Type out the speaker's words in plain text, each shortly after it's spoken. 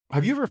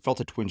Have you ever felt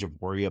a twinge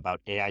of worry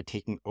about AI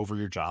taking over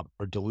your job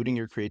or diluting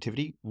your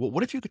creativity? Well,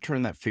 what if you could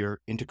turn that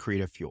fear into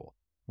creative fuel?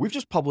 We've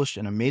just published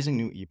an amazing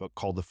new ebook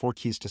called The 4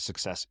 Keys to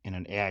Success in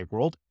an AI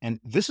World,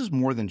 and this is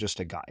more than just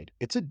a guide.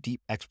 It's a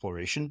deep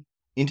exploration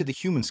into the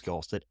human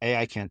skills that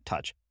AI can't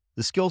touch,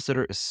 the skills that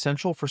are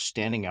essential for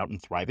standing out and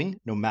thriving,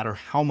 no matter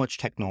how much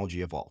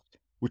technology evolves.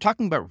 We're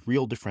talking about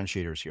real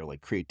differentiators here,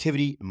 like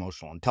creativity,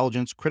 emotional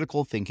intelligence,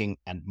 critical thinking,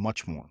 and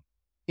much more.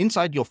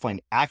 Inside, you'll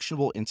find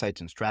actionable insights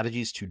and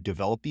strategies to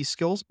develop these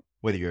skills,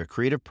 whether you're a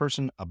creative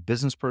person, a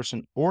business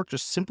person, or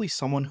just simply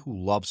someone who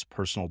loves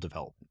personal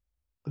development.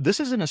 This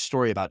isn't a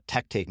story about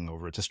tech taking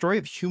over. It's a story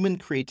of human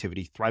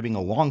creativity thriving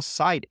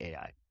alongside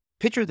AI.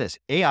 Picture this,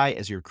 AI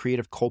as your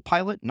creative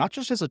co-pilot, not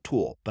just as a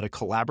tool, but a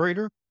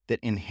collaborator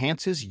that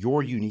enhances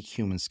your unique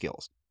human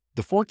skills.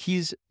 The 4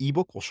 Keys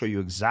ebook will show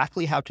you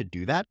exactly how to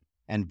do that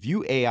and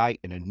view AI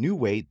in a new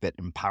way that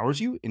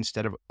empowers you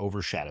instead of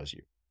overshadows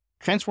you.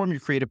 Transform your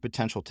creative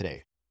potential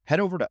today. Head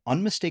over to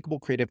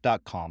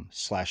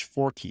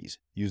unmistakablecreative.com/4keys.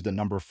 Use the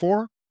number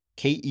 4,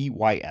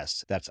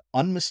 KEYS. That's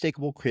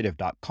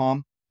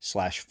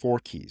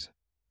unmistakablecreative.com/4keys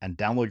and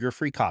download your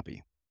free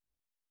copy.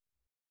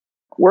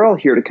 We're all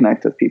here to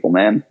connect with people,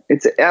 man.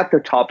 It's at the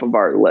top of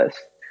our list.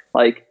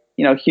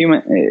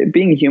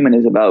 Being human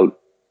is about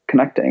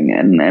connecting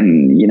and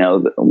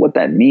what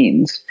that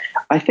means.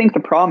 I think the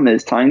problem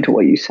is, tying to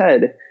what you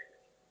said,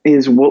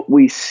 is what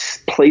we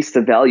place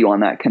the value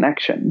on that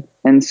connection.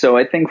 And so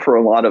I think for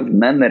a lot of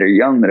men that are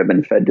young, that have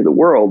been fed to the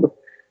world,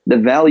 the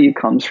value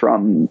comes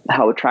from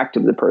how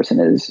attractive the person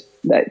is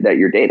that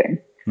you're dating,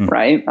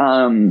 right?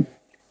 And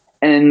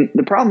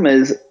the problem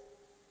is,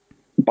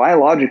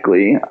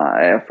 biologically,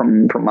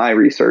 from my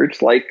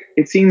research,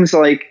 it seems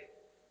like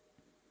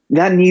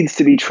that needs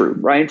to be true,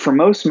 right? For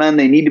most men,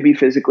 they need to be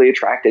physically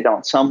attracted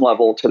on some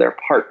level to their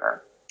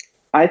partner.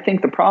 I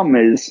think the problem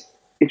is,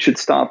 it should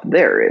stop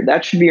there.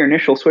 That should be your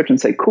initial switch and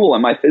say, cool,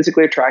 am I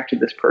physically attracted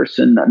to this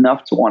person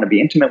enough to want to be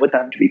intimate with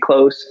them, to be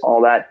close,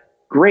 all that?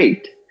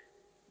 Great.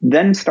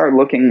 Then start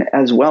looking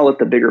as well at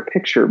the bigger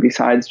picture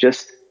besides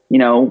just,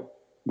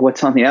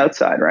 what's on the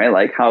outside, right?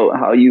 Like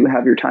how you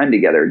have your time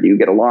together. Do you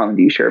get along?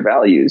 Do you share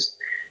values?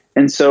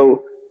 And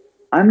so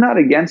I'm not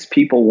against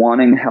people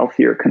wanting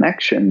healthier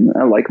connection,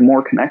 like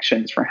more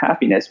connections for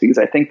happiness, because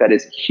I think that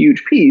is a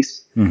huge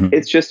piece.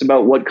 It's just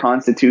about what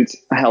constitutes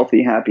a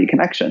healthy, happy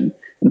connection.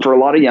 And for a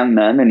lot of young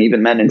men and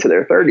even men into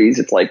their 30s,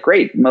 it's like,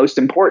 great. Most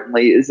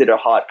importantly, is it a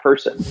hot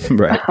person?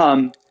 Right.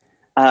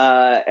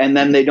 And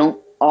then they don't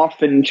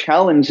often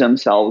challenge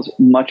themselves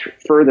much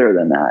further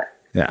than that.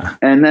 Yeah.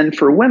 And then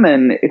for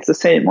women, it's the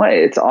same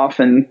way. It's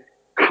often,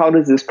 how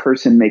does this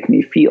person make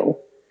me feel?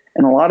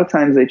 And a lot of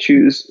times they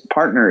choose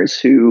partners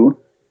who,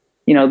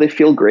 they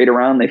feel great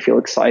around, they feel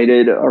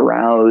excited,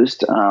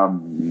 aroused,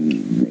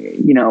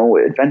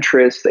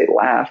 adventurous, they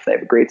laugh, they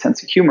have a great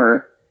sense of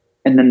humor.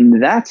 And then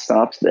that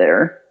stops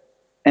there.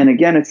 And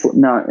again,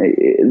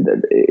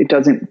 it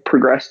doesn't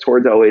progress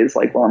towards always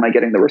like, well, am I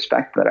getting the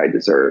respect that I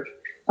deserve?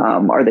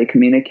 Are they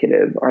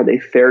communicative? Are they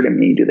fair to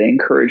me? Do they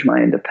encourage my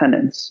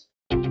independence?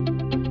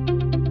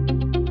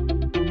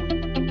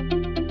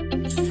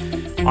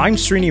 I'm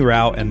Srini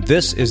Rao, and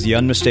this is the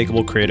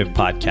Unmistakable Creative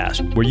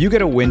Podcast, where you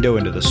get a window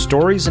into the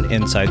stories and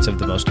insights of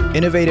the most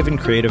innovative and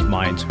creative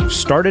minds who've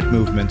started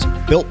movements,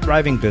 built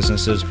thriving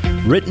businesses,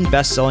 written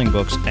best-selling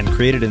books, and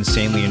created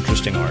insanely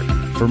interesting art.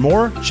 For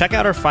more, check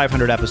out our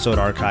 500-episode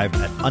archive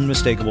at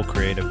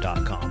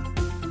unmistakablecreative.com.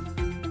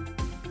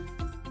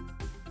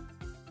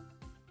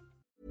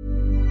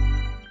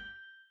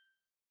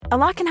 A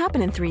lot can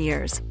happen in 3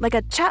 years, like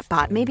a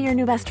chatbot may be your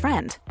new best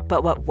friend.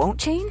 But what won't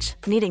change?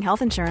 Needing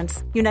health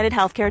insurance. United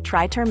Healthcare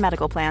Tri-Term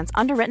Medical Plans,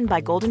 underwritten by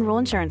Golden Rule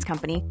Insurance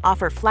Company,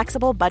 offer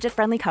flexible,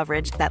 budget-friendly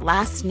coverage that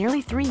lasts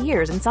nearly 3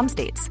 years in some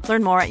states.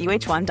 Learn more at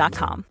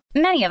UH1.com.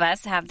 Many of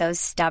us have those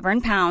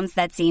stubborn pounds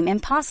that seem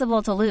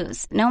impossible to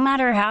lose, no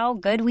matter how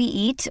good we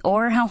eat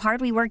or how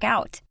hard we work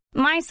out.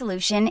 My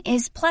solution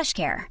is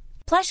PlushCare.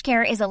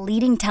 PlushCare is a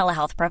leading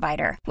telehealth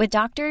provider with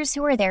doctors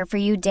who are there for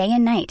you day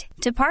and night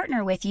to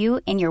partner with you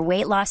in your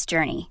weight loss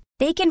journey.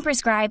 They can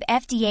prescribe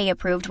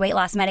FDA-approved weight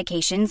loss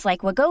medications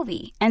like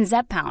Wegovy and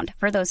Zepbound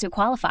for those who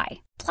qualify.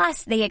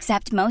 Plus, they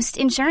accept most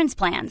insurance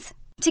plans.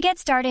 To get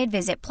started,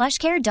 visit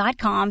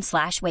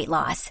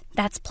plushcare.com/weightloss.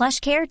 That's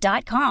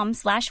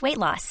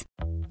plushcare.com/weightloss.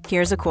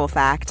 Here's a cool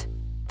fact.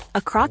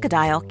 A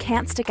crocodile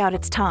can't stick out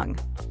its tongue.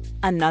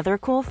 Another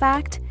cool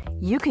fact,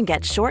 you can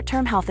get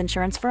short-term health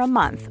insurance for a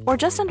month or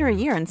just under a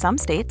year in some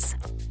states.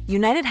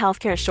 United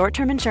Healthcare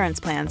short-term insurance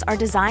plans are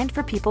designed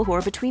for people who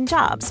are between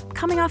jobs,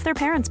 coming off their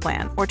parents'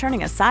 plan, or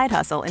turning a side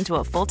hustle into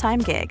a full-time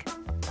gig.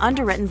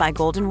 Underwritten by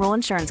Golden Rule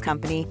Insurance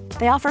Company,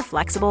 they offer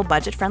flexible,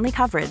 budget-friendly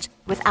coverage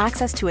with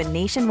access to a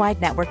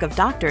nationwide network of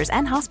doctors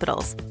and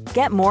hospitals.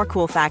 Get more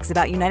cool facts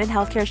about United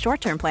Healthcare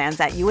short-term plans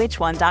at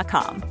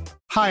UH1.com.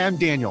 Hi, I'm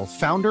Daniel,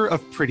 founder of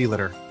Pretty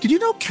Litter. Did you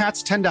know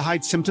cats tend to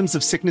hide symptoms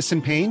of sickness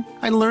and pain?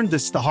 I learned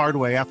this the hard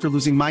way after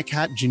losing my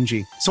cat,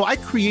 Gingy. So I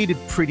created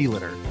Pretty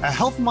Litter, a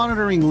health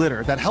monitoring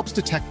litter that helps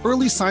detect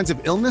early signs of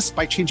illness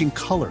by changing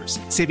colors,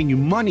 saving you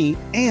money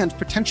and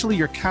potentially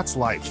your cat's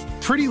life.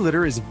 Pretty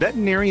Litter is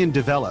veterinarian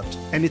developed,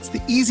 and it's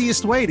the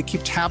easiest way to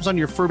keep tabs on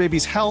your fur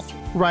baby's health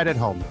right at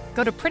home.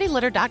 Go to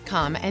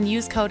prettylitter.com and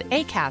use code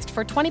ACAST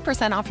for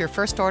 20% off your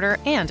first order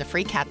and a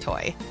free cat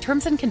toy.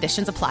 Terms and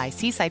conditions apply.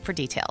 See site for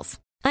details.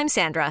 I'm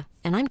Sandra,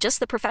 and I'm just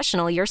the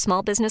professional your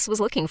small business was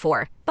looking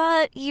for.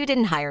 But you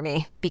didn't hire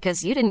me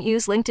because you didn't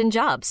use LinkedIn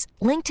Jobs.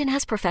 LinkedIn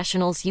has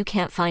professionals you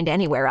can't find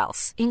anywhere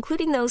else,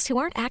 including those who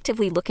aren't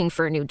actively looking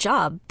for a new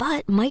job,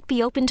 but might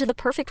be open to the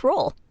perfect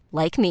role,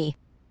 like me.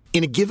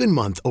 In a given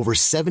month, over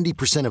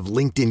 70% of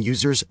LinkedIn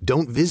users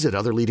don't visit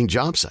other leading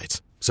job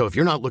sites. So if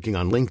you're not looking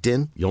on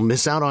LinkedIn, you'll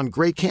miss out on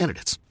great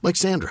candidates like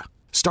Sandra.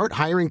 Start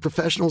hiring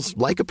professionals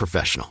like a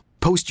professional.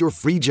 Post your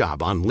free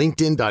job on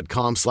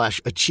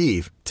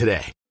linkedin.com/achieve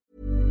today.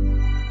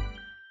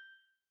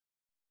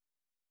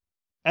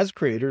 As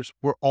creators,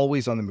 we're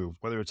always on the move.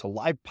 Whether it's a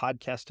live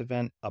podcast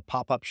event, a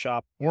pop-up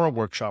shop, or a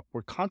workshop,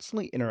 we're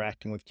constantly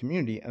interacting with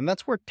community, and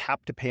that's where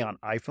Tap to Pay on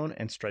iPhone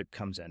and Stripe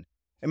comes in.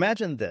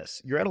 Imagine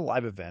this. You're at a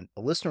live event,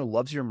 a listener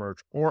loves your merch,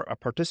 or a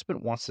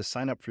participant wants to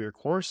sign up for your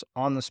course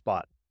on the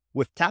spot.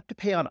 With Tap to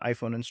Pay on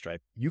iPhone and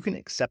Stripe, you can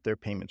accept their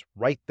payments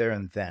right there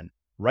and then,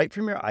 right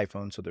from your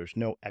iPhone, so there's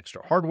no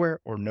extra hardware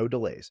or no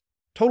delays.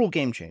 Total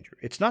game changer.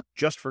 It's not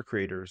just for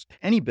creators.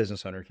 Any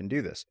business owner can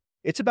do this.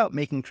 It's about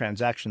making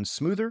transactions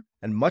smoother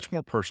and much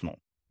more personal,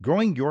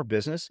 growing your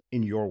business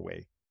in your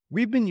way.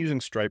 We've been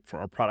using Stripe for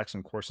our products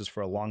and courses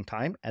for a long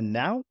time, and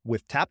now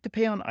with Tap to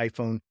Pay on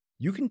iPhone,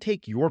 you can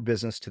take your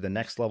business to the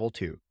next level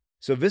too.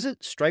 So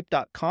visit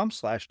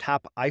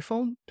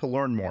stripe.com/tapiphone to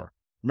learn more.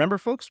 Remember,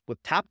 folks,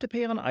 with Tap to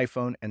Pay on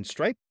iPhone and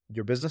Stripe,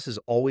 your business is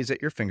always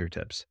at your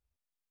fingertips.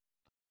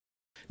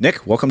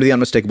 Nick, welcome to the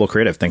Unmistakable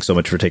Creative. Thanks so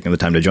much for taking the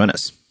time to join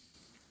us.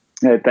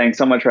 Hey, thanks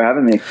so much for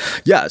having me.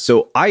 Yeah,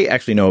 so I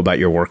actually know about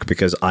your work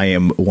because I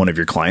am one of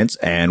your clients,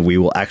 and we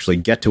will actually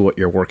get to what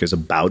your work is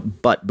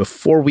about. But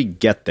before we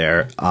get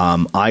there,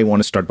 I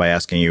want to start by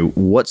asking you,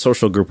 what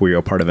social group were you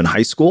a part of in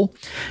high school,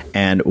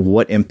 and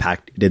what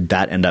impact did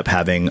that end up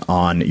having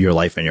on your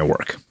life and your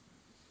work?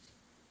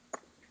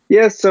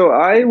 Yeah, so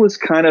I was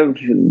kind of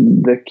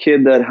the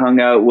kid that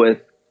hung out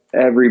with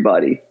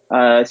everybody.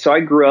 So I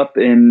grew up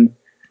in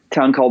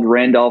town called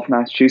Randolph,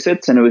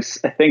 Massachusetts, and it was,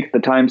 I think at the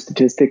time,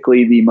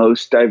 statistically the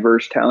most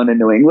diverse town in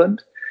New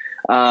England.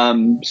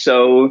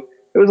 So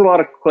there was a lot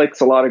of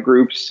cliques, a lot of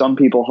groups, some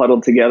people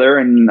huddled together,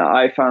 and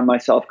I found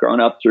myself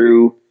growing up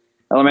through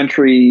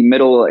elementary,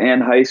 middle,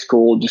 and high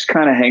school just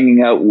kind of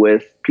hanging out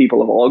with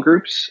people of all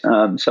groups.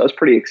 So I was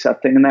pretty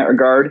accepting in that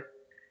regard.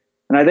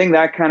 And I think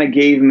that kind of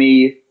gave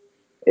me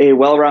a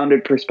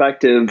well-rounded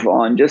perspective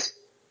on just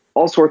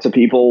all sorts of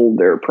people,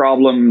 their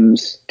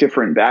problems,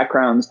 different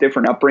backgrounds,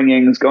 different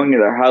upbringings, going to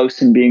their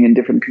house and being in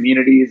different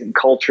communities and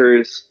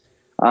cultures.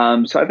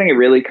 So I think it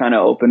really kind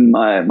of opened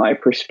my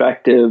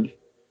perspective.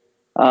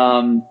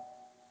 And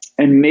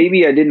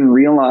maybe I didn't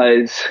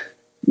realize,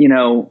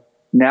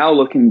 now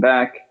looking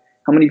back,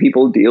 how many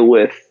people deal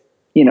with,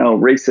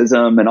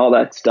 racism and all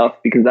that stuff,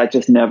 because that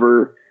just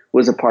never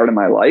was a part of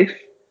my life.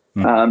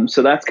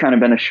 So that's kind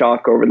of been a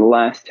shock over the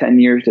last 10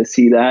 years to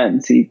see that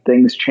and see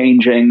things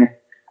changing.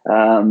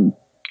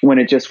 When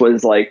it just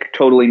was like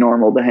totally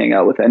normal to hang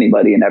out with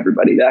anybody and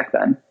everybody back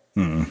then.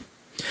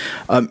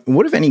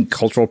 What, if any,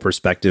 cultural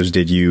perspectives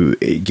did you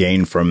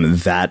gain from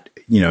that,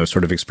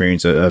 sort of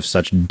experience of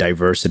such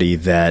diversity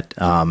that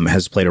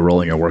has played a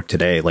role in your work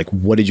today? Like,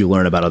 what did you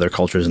learn about other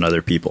cultures and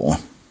other people?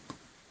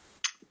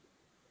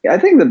 Yeah, I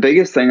think the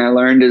biggest thing I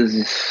learned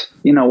is,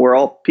 we're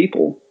all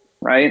people,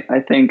 right?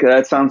 I think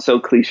that sounds so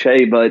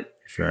cliche, but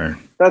sure,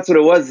 that's what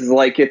it was. Is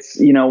like, it's,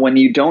 when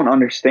you don't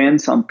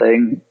understand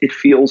something, it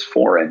feels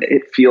foreign.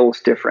 It feels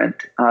different.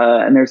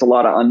 And there's a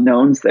lot of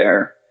unknowns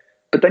there.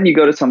 But then you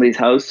go to somebody's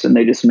house and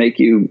they just make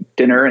you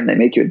dinner, and they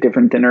make you a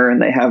different dinner,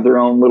 and they have their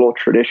own little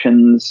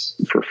traditions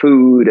for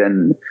food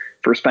and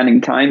for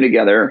spending time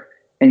together.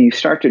 And you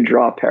start to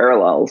draw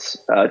parallels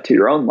to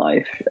your own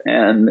life.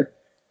 And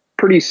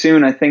pretty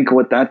soon, I think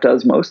what that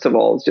does most of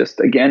all is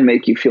just, again,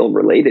 make you feel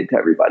related to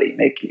everybody,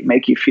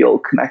 make you feel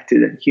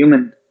connected and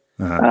human.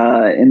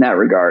 In that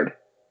regard.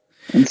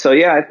 And so,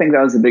 yeah, I think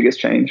that was the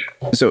biggest change.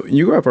 So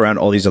you grew up around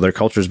all these other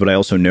cultures, but I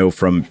also know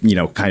from,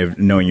 kind of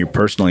knowing you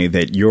personally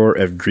that you're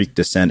of Greek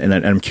descent. And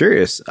I'm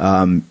curious,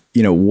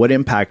 what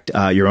impact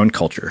your own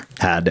culture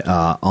had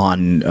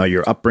on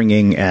your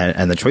upbringing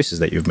and the choices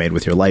that you've made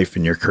with your life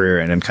and your career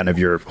and kind of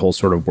your whole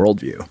sort of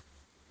worldview.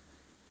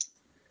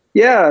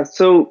 Yeah.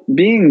 So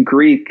being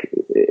Greek,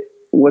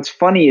 what's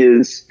funny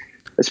is,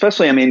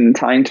 especially,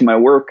 tying to my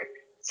work,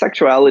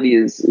 sexuality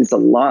is a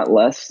lot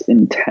less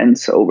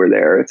intense over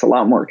there. It's a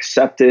lot more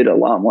accepted, a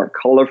lot more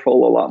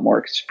colorful, a lot more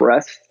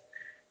expressed.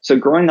 So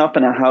growing up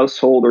in a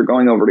household or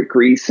going over to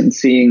Greece and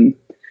seeing,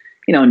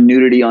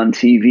 nudity on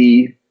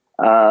TV,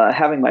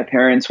 having my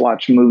parents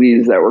watch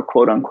movies that were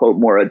quote unquote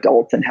more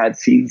adult and had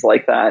scenes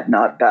like that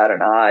not bat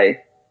an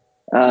eye,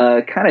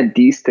 kind of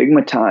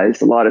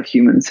destigmatized a lot of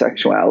human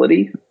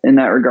sexuality in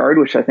that regard,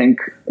 which I think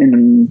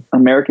in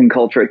American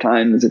culture at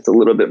times it's a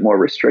little bit more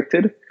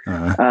restricted.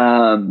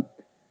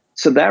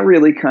 So that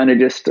really kind of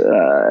just,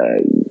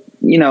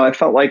 I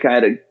felt like I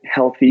had a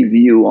healthy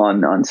view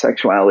on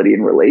sexuality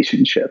and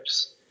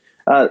relationships.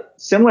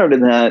 Similar to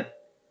that,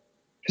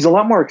 there's a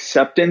lot more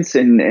acceptance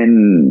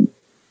in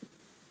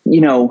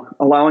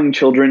allowing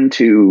children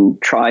to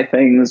try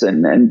things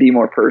and be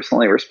more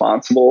personally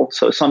responsible.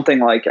 So something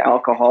like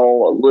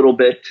alcohol a little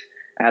bit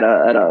at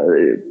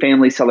a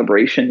family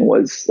celebration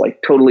was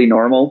like totally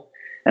normal.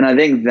 And I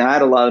think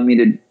that allowed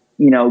me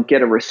to,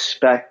 get a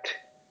respect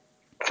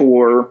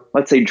for,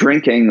 let's say,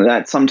 drinking,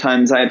 that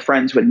sometimes I had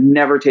friends who had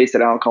never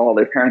tasted alcohol.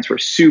 Their parents were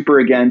super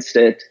against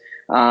it.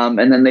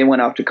 And then they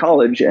went out to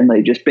college and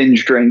they just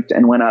binge drinked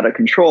and went out of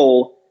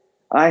control.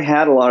 I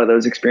had a lot of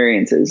those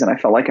experiences and I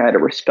felt like I had a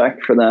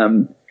respect for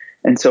them.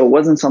 And so it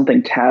wasn't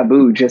something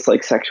taboo, just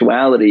like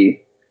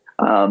sexuality.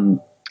 And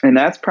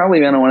that's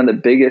probably been one of the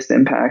biggest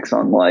impacts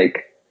on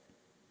like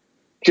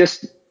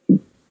just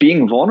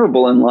being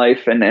vulnerable in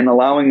life and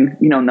allowing,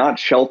 not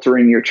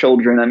sheltering your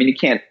children. I mean, you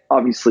can't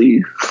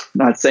obviously,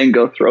 not saying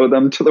go throw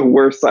them to the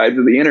worst sides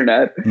of the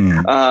internet,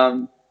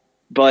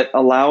 but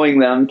allowing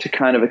them to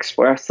kind of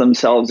express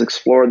themselves,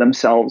 explore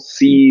themselves,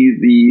 see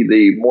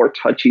the more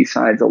touchy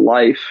sides of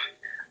life,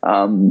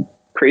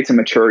 creates a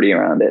maturity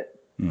around it.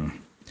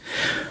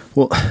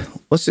 Well,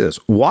 let's do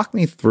this. Walk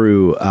me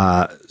through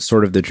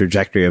sort of the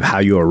trajectory of how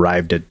you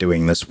arrived at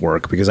doing this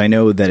work, because I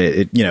know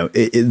that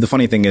the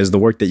funny thing is the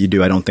work that you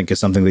do, I don't think is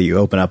something that you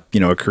open up,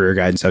 a career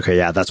guide and say, okay,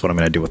 yeah, that's what I'm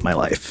going to do with my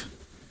life.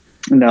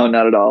 No,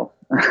 not at all.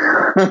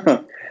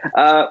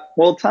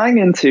 Well, tying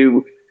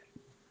into,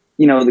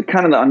 the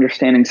kind of the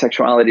understanding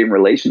sexuality and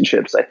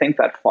relationships, I think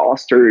that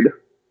fostered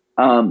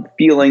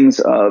feelings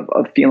of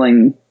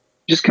feeling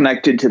just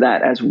connected to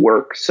that as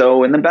work.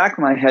 So in the back of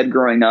my head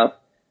growing up,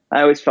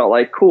 I always felt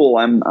like, cool,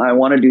 I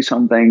want to do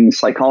something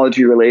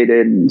psychology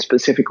related and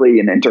specifically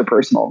in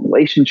interpersonal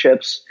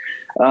relationships.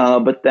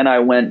 But then I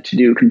went to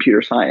do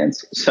computer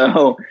science.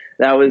 So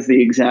that was the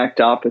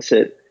exact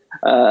opposite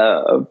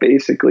of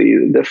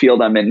basically the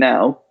field I'm in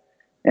now.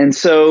 And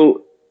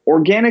so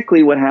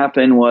organically what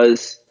happened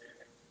was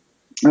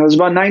I was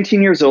about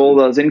 19 years old.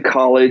 I was in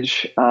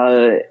college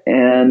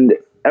and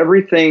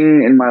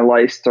everything in my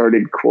life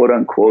started quote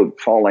unquote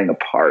falling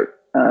apart.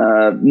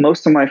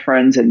 Most of my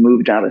friends had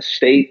moved out of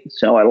state,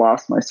 so I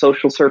lost my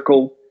social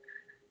circle.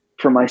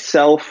 For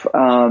myself,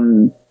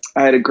 I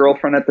had a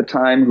girlfriend at the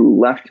time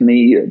who left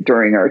me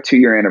during our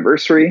 2-year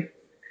anniversary.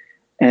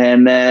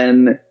 And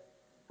then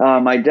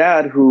my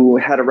dad, who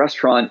had a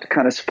restaurant to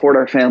kind of support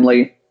our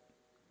family,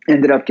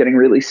 ended up getting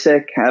really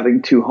sick,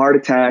 having 2 heart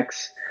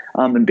attacks,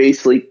 and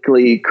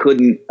basically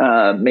couldn't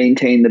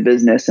maintain the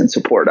business and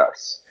support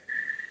us.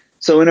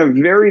 So in a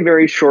very,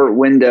 very short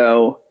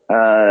window,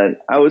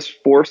 I was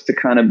forced to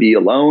kind of be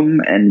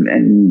alone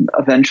and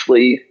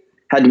eventually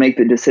had to make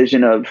the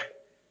decision of,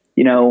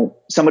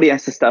 somebody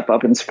has to step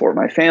up and support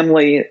my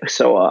family.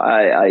 So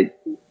I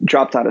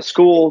dropped out of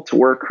school to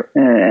work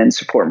and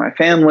support my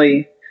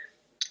family.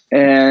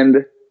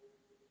 And,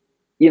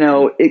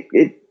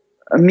 it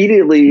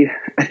immediately,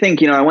 I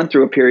think, I went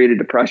through a period of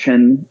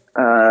depression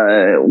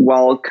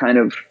while kind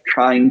of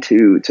trying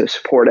to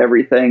support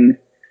everything.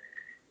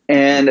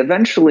 And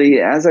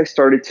eventually, as I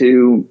started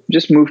to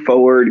just move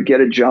forward,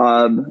 get a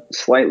job,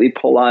 slightly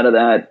pull out of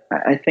that,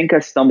 I think I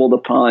stumbled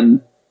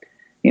upon,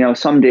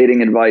 some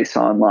dating advice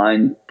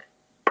online,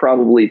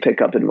 probably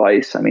pickup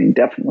advice. I mean,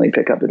 definitely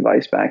pickup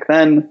advice back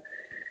then.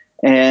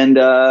 And,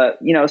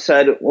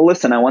 said, well,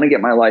 listen, I want to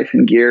get my life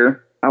in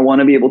gear. I want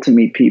to be able to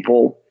meet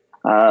people.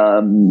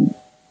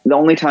 The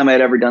only time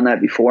I'd ever done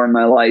that before in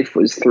my life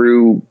was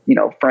through,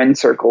 friend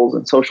circles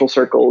and social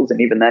circles.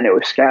 And even then it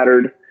was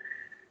scattered.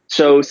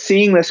 So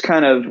seeing this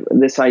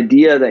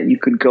idea that you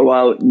could go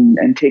out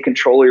and take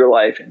control of your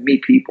life and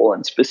meet people,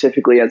 and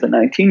specifically as a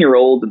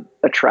 19-year-old,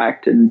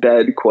 attract and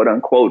bed, quote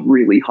unquote,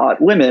 really hot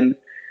women,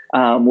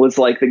 was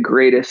like the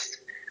greatest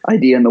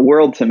idea in the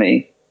world to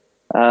me.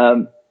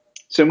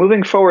 So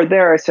moving forward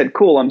there, I said,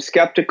 cool, I'm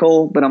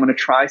skeptical, but I'm going to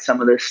try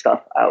some of this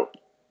stuff out.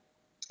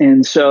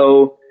 And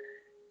so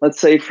let's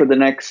say for the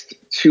next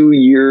 2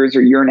 years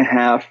or year and a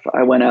half,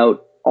 I went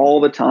out all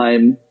the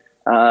time,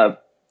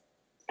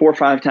 4 or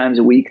 5 times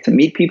a week to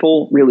meet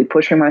people, really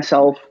pushing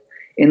myself.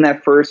 In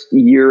that first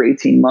year,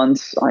 18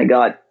 months, I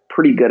got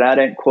pretty good at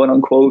it, quote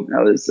unquote.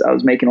 I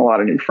was making a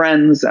lot of new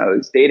friends. I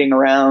was dating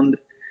around.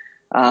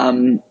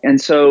 And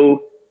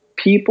so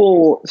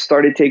people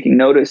started taking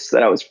notice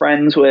that I was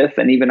friends with,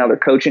 and even other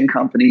coaching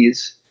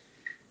companies.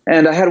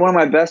 And I had one of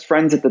my best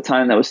friends at the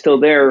time that was still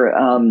there,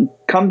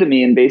 come to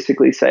me and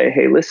basically say,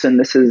 hey, listen,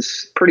 this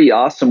is pretty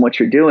awesome what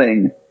you're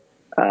doing.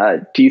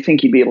 Do you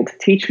think you'd be able to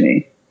teach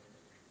me?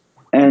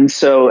 And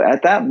so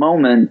at that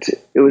moment,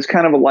 it was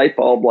kind of a light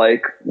bulb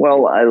like,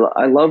 well,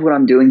 I love what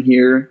I'm doing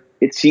here.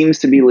 It seems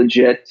to be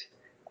legit.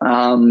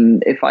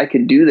 if I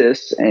could do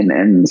this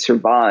and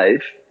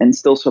survive and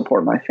still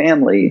support my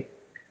family,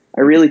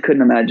 I really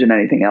couldn't imagine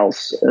anything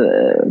else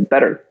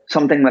better.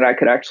 Something that I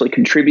could actually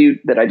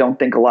contribute that I don't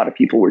think a lot of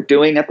people were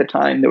doing at the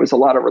time. There was a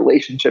lot of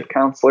relationship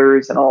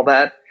counselors and all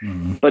that,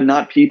 but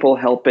not people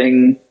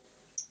helping,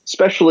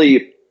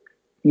 especially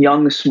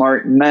young,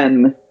 smart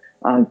men,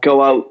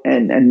 go out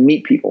and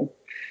meet people.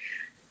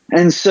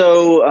 And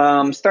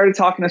so started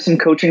talking to some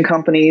coaching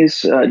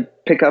companies,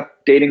 pickup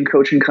dating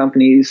coaching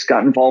companies,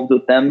 got involved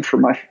with them for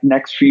my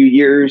next few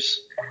years,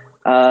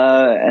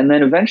 and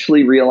then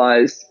eventually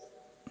realized,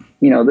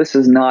 this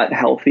is not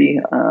healthy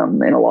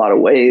in a lot of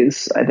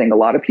ways. I think a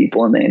lot of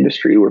people in the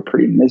industry were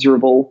pretty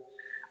miserable.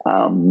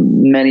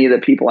 Many of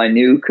the people I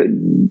knew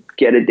could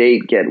get a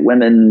date, get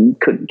women,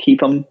 couldn't keep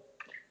them.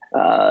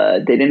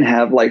 They didn't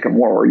have like a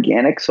more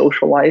organic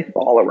social life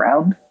all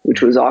around,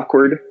 which was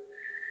awkward.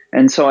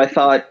 And so I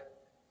thought,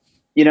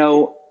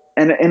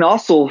 and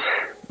also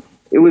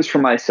it was for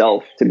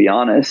myself, to be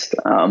honest.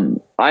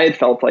 I had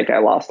felt like I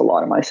lost a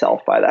lot of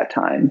myself by that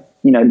time,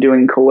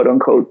 doing quote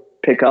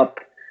unquote pickup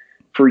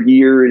for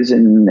years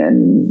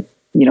and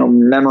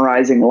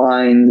memorizing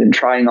lines and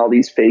trying all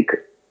these fake,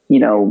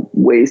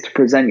 ways to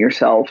present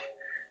yourself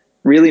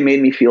really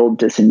made me feel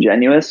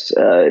disingenuous.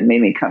 It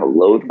made me kind of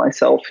loathe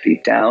myself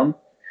deep down.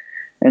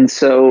 And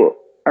so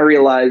I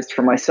realized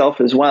for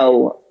myself as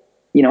well,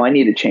 I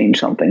need to change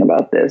something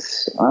about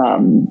this.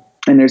 And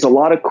there's a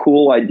lot of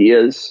cool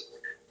ideas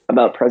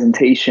about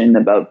presentation,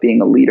 about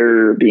being a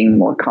leader, being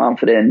more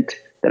confident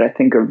that I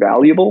think are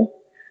valuable.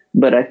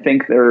 But I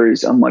think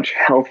there's a much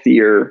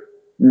healthier,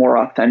 more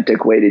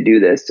authentic way to do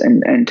this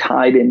and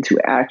tied into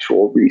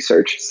actual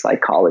research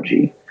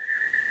psychology.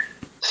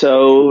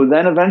 So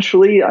then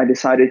eventually I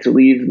decided to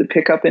leave the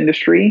pickup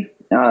industry,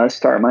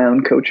 start my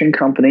own coaching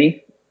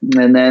company,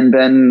 and then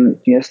been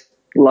just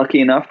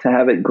lucky enough to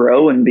have it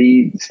grow and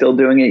be still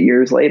doing it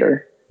years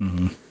later.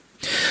 Mm-hmm.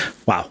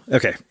 Wow.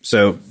 Okay.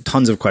 So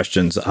tons of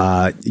questions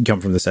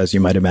come from this, as you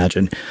might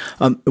imagine.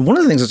 One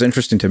of the things that's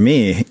interesting to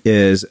me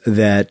is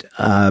that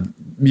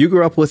you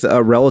grew up with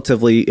a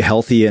relatively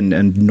healthy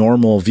and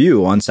normal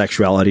view on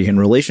sexuality and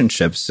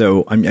relationships.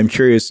 So I'm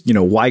curious,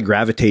 why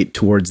gravitate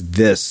towards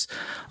this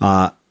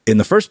in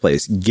the first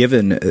place,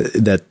 given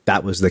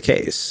that was the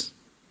case?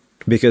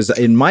 Because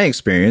in my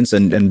experience,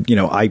 and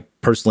I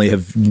personally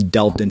have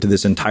delved into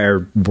this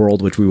entire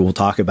world, which we will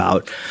talk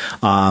about,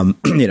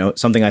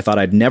 something I thought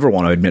I'd never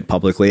want to admit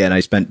publicly. And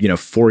I spent,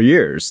 4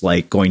 years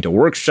like going to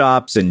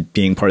workshops and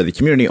being part of the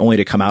community, only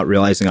to come out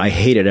realizing I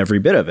hated every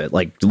bit of it.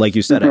 Like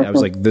you said, I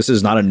was like, this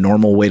is not a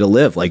normal way to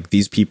live. Like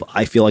these people,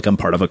 I feel like I'm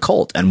part of a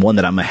cult, and one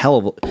that I'm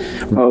ashamed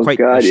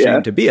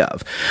to be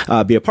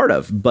a part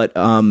of. But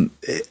I'm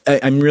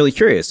really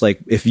curious, like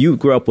if you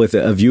grew up with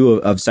a view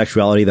of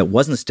sexuality that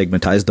wasn't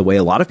stigmatized the way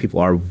a lot of people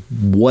are,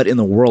 what in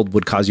the world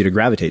would cause you to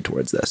gravitate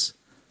towards this?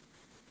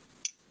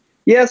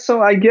 Yeah,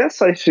 so I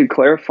guess I should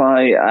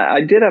clarify.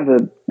 I did have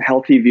a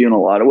healthy view in a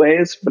lot of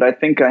ways, but I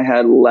think I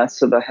had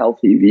less of a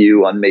healthy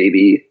view on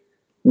maybe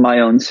my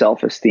own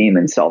self-esteem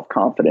and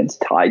self-confidence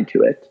tied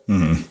to it.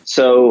 Mm-hmm.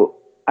 So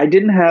I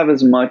didn't have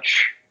as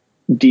much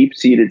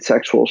deep-seated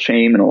sexual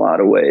shame in a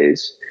lot of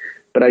ways,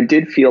 but I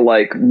did feel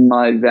like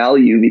my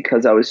value,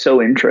 because I was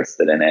so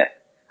interested in it,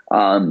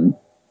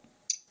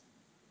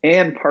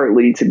 and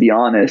partly, to be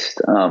honest,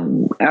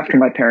 after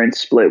my parents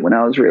split when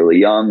I was really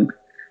young,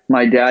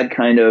 my dad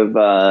he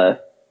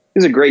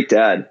was a great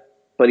dad,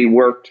 but he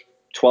worked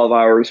 12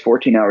 hours,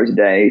 14 hours a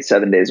day,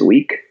 7 days a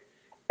week.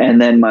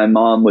 And then my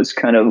mom was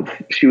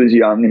she was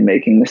young and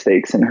making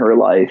mistakes in her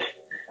life.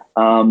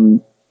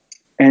 And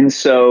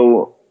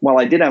so while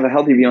I did have a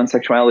healthy view on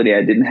sexuality,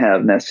 I didn't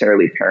have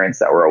necessarily parents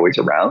that were always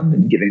around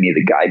and giving me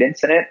the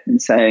guidance in it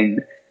and saying,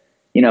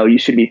 you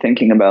should be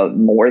thinking about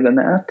more than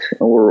that,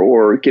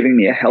 or giving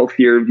me a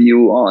healthier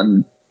view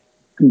on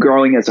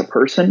growing as a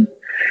person.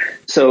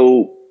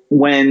 So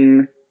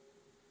when,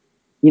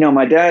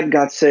 my dad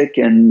got sick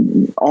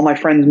and all my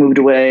friends moved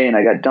away and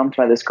I got dumped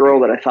by this girl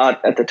that I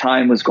thought at the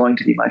time was going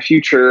to be my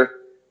future,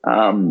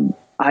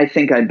 I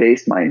think I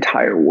based my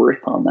entire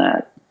worth on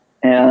that,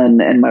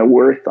 and my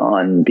worth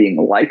on being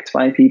liked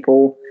by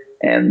people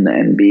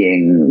and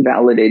being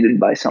validated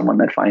by someone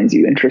that finds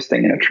you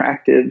interesting and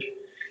attractive.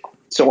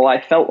 So while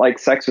I felt like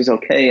sex was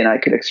okay and I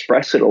could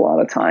express it a lot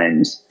of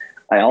times,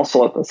 I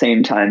also at the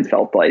same time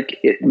felt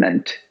like it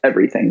meant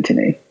everything to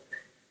me.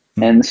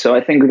 Mm-hmm. And so I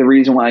think the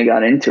reason why I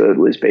got into it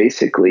was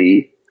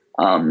basically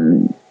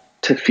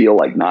to feel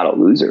like not a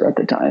loser at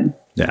the time.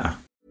 Yeah.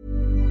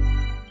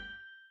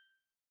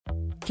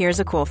 Here's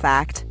a cool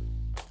fact.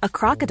 A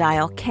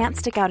crocodile can't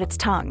stick out its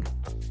tongue.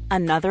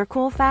 Another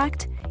cool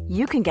fact,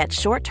 you can get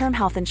short-term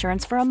health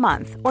insurance for a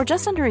month or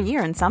just under a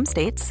year in some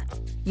states.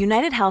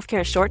 United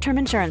Healthcare short-term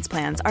insurance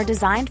plans are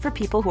designed for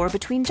people who are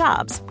between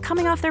jobs,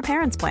 coming off their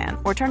parents' plan,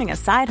 or turning a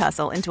side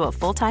hustle into a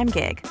full-time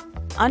gig.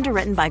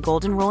 Underwritten by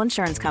Golden Rule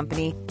Insurance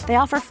Company, they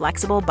offer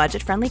flexible,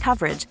 budget-friendly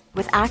coverage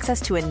with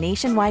access to a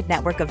nationwide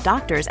network of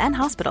doctors and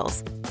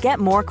hospitals. Get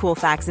more cool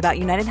facts about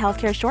United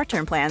Healthcare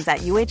short-term plans at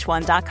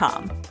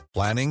uh1.com.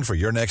 Planning for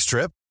your next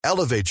trip?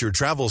 Elevate your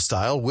travel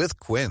style with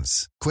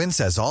Quince. Quince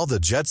has all the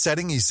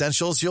jet-setting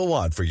essentials you'll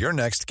want for your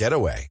next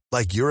getaway,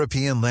 like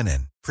European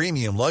linen,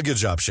 premium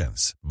luggage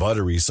options,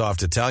 buttery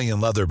soft Italian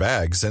leather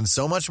bags, and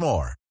so much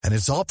more. And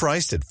it's all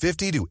priced at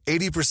 50 to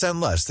 80%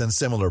 less than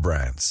similar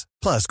brands.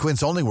 Plus,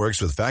 Quince only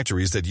works with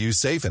factories that use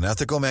safe and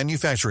ethical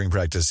manufacturing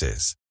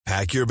practices.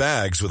 Pack your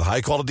bags with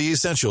high-quality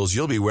essentials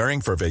you'll be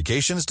wearing for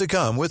vacations to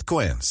come with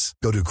Quince.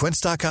 Go to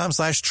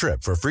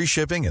quince.com/trip for free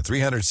shipping and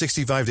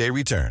 365-day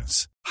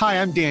returns.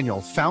 Hi, I'm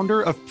Daniel,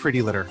 founder of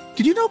Pretty Litter.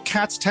 Did you know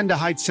cats tend to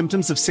hide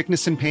symptoms of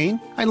sickness and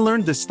pain? I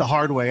learned this the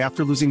hard way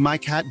after losing my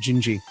cat,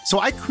 Gingy.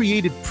 So I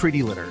created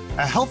Pretty Litter,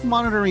 a health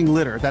monitoring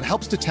litter that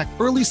helps detect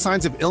early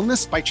signs of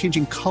illness by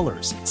changing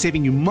colors,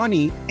 saving you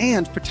money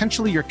and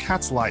potentially your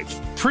cat's life.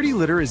 Pretty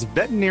Litter is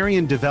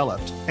veterinarian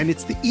developed, and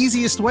it's the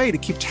easiest way to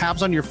keep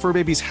tabs on your fur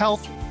baby's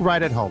health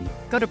right at home.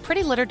 Go to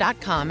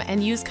prettylitter.com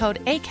and use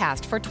code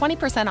ACAST for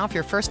 20% off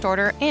your first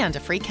order and a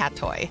free cat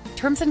toy.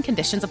 Terms and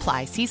conditions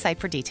apply. See site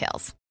for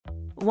details.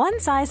 One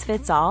size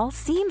fits all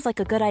seems like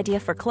a good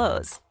idea for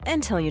clothes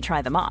until you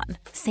try them on.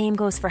 Same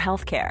goes for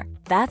healthcare.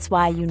 That's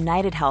why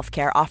United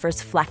Healthcare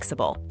offers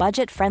flexible,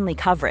 budget-friendly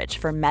coverage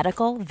for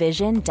medical,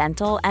 vision,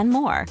 dental, and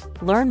more.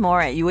 Learn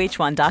more at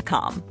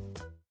uh1.com.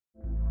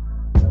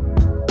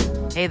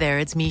 Hey there,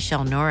 it's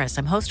Michelle Norris.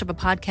 I'm host of a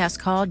podcast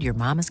called Your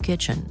Mama's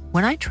Kitchen.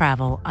 When I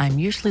travel, I'm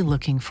usually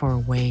looking for a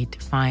way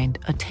to find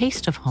a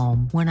taste of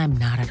home when I'm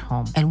not at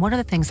home. And one of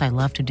the things I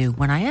love to do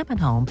when I am at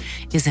home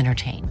is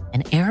entertain.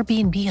 And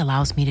Airbnb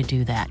allows me to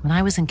do that. When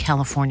I was in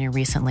California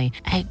recently,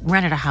 I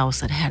rented a house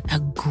that had a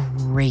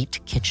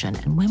great kitchen.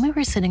 And when we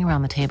were sitting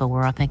around the table, we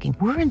were all thinking,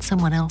 we're in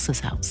someone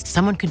else's house.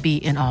 Someone could be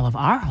in all of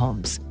our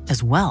homes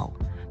as well.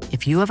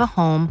 If you have a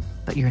home,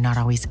 but you're not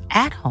always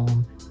at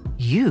home,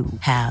 you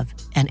have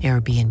an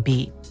Airbnb.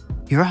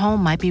 Your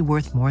home might be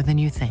worth more than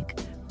you think.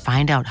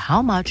 Find out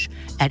how much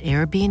at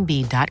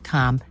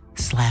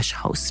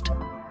airbnb.com/host.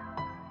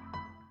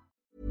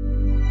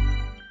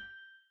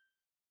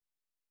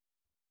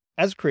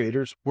 As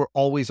creators, we're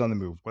always on the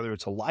move. Whether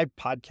it's a live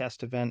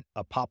podcast event,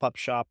 a pop-up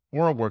shop,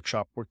 or a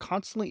workshop, we're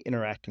constantly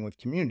interacting with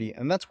community,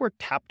 and that's where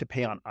Tap to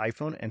Pay on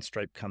iPhone and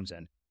Stripe comes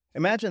in.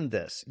 Imagine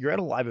this. You're at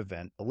a live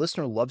event, a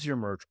listener loves your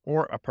merch,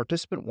 or a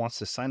participant wants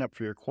to sign up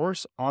for your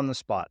course on the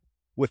spot.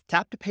 With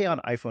Tap to Pay on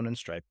iPhone and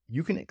Stripe,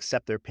 you can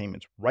accept their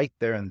payments right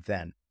there and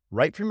then,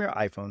 right from your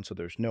iPhone, so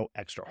there's no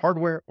extra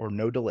hardware or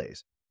no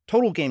delays.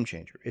 Total game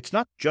changer. It's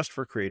not just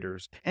for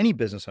creators. Any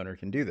business owner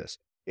can do this.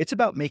 It's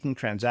about making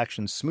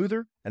transactions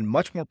smoother and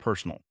much more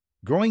personal,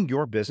 growing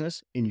your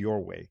business in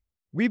your way.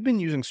 We've been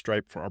using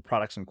Stripe for our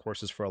products and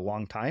courses for a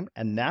long time,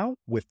 and now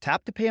with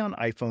Tap to Pay on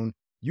iPhone,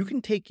 you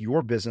can take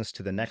your business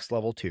to the next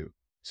level too.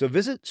 So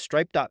visit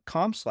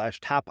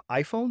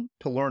stripe.com/tapiphone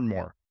to learn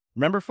more.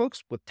 Remember,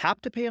 folks, with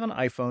Tap to Pay on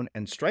iPhone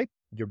and Stripe,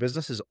 your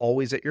business is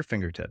always at your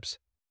fingertips.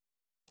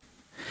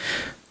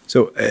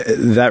 So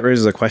that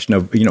raises a question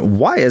of,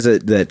 why is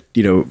it that,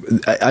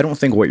 I don't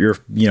think what you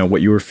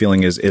were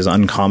feeling is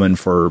uncommon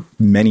for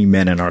many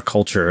men in our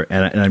culture.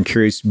 And I'm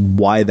curious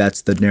why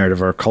that's the narrative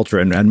of our culture,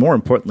 and more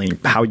importantly,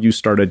 how you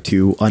started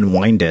to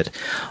unwind it.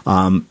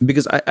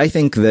 Because I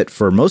think that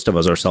for most of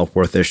us, our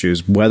self-worth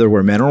issues, whether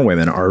we're men or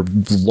women, are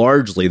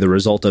largely the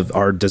result of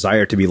our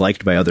desire to be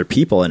liked by other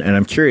people. And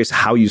I'm curious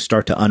how you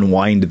start to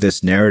unwind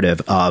this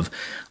narrative of,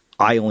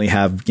 I only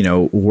have,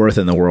 worth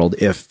in the world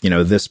if,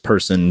 this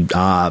person,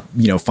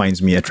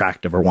 finds me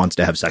attractive or wants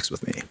to have sex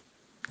with me.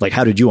 Like,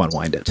 how did you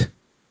unwind it?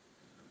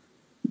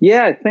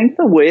 Yeah, I think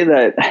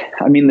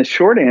the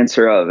short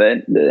answer of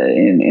it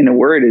in a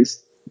word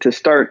is to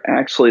start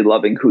actually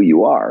loving who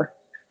you are,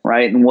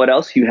 right? And what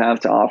else you have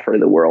to offer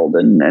the world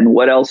and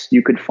what else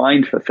you could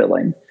find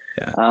fulfilling.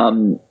 Yeah.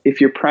 If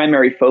your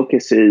primary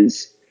focus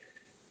is,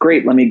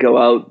 great, let me go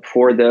out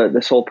for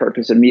the sole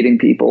purpose of meeting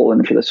people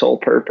and for the sole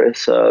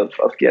purpose of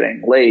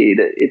getting laid,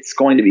 it's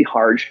going to be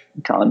hard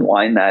to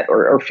unwind that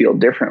or feel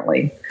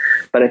differently.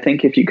 But I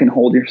think if you can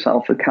hold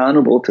yourself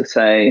accountable to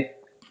say,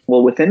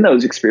 well, within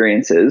those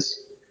experiences,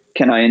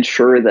 can I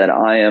ensure that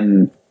I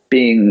am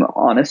being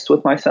honest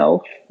with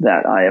myself,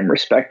 that I am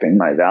respecting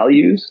my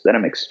values, that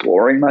I'm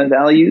exploring my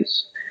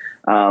values,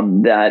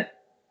 that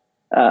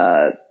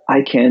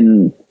I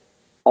can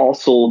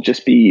also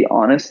just be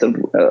honest of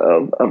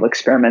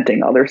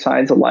experimenting other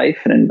sides of life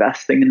and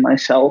investing in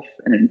myself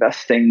and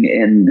investing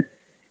in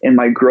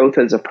my growth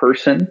as a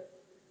person.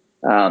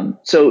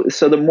 So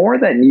the more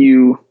that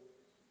you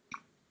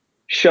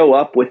show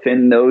up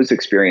within those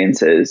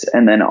experiences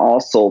and then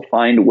also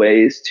find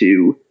ways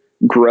to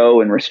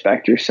grow and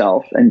respect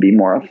yourself and be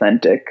more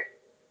authentic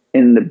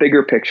in the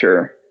bigger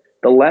picture,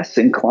 the less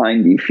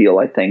inclined you feel,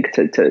 I think,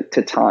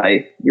 to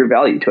tie your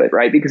value to it,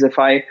 right? Because if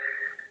I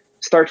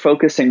start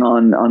focusing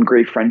on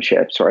great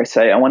friendships, or I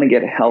say, I want to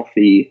get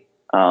healthy,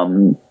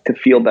 to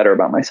feel better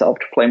about myself,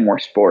 to play more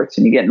sports,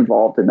 and you get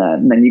involved in that.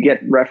 And then you get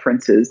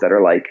references that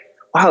are like,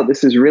 wow,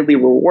 this is really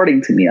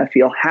rewarding to me. I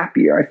feel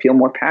happier. I feel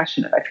more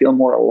passionate. I feel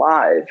more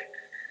alive.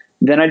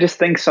 Then I just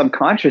think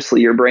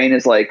subconsciously your brain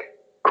is like,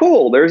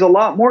 cool, there's a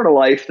lot more to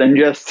life than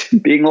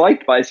just being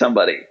liked by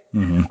somebody.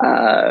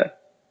 Mm-hmm.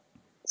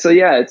 So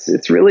yeah,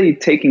 it's really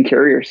taking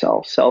care of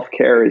yourself.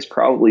 Self-care is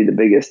probably the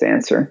biggest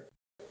answer.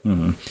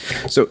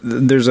 Mm-hmm. So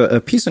there's a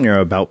piece on your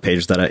About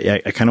page that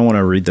I kind of want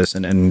to read this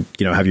and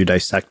have you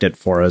dissect it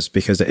for us,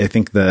 because I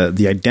think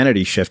the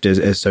identity shift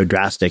is so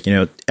drastic.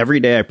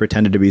 Every day I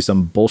pretended to be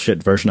some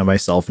bullshit version of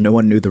myself. No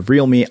one knew the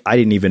real me. I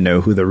didn't even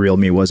know who the real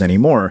me was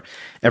anymore.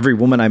 Every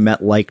woman I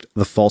met liked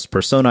the false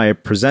persona I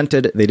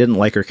presented. They didn't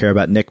like or care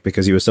about Nick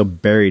because he was so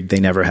buried they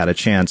never had a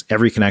chance.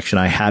 Every connection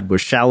I had was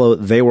shallow.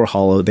 They were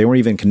hollow. They weren't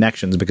even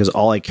connections because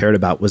all I cared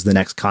about was the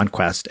next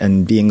conquest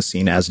and being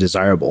seen as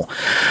desirable.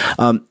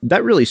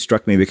 That really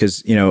struck me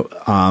because,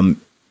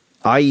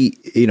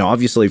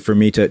 obviously for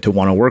me to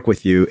want to work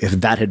with you, if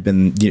that had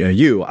been,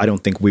 I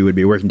don't think we would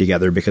be working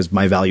together because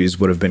my values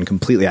would have been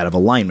completely out of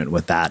alignment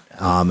with that.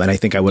 And I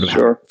think I would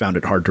have found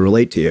it hard to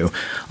relate to you.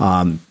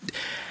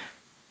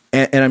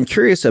 And I'm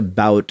curious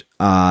about,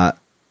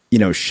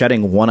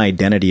 shedding one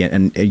identity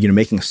and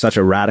making such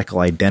a radical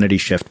identity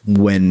shift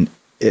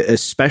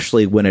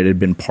especially when it had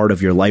been part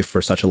of your life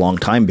for such a long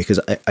time, because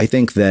I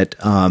think that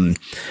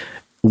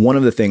one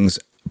of the things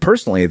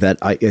personally that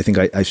I think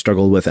I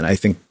struggled with, and I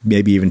think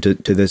maybe even to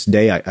this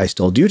day I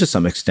still do to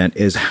some extent,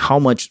 is how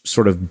much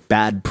sort of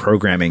bad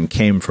programming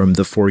came from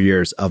the 4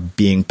 years of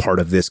being part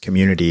of this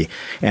community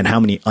and how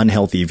many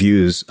unhealthy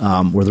views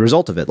were the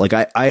result of it. Like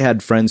I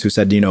had friends who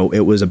said,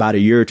 it was about a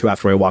year or two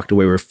after I walked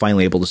away, we were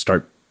finally able to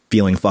start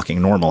feeling fucking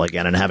normal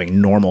again and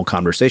having normal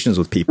conversations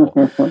with people.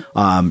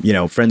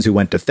 Friends who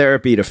went to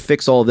therapy to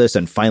fix all this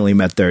and finally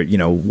met their,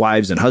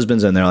 wives and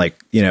husbands. And they're like,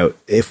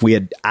 if we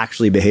had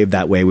actually behaved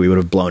that way, we would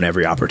have blown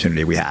every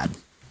opportunity we had.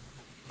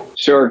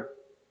 Sure.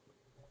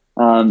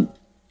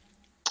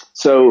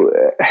 So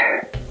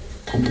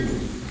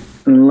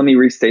let me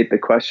restate the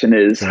question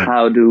is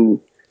how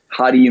do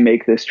you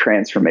make this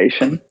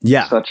transformation?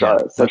 Yeah. Such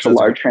a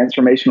large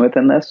transformation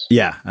within this?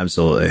 Yeah,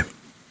 absolutely.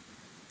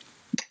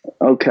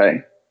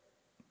 Okay.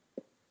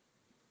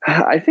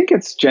 I think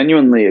it's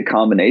genuinely a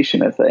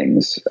combination of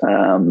things.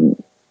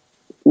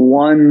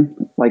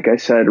 One, like I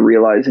said,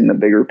 realizing the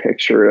bigger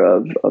picture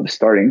of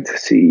starting to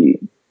see,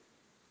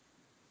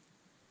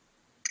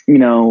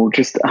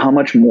 just how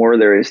much more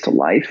there is to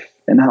life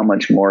and how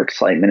much more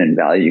excitement and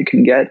value you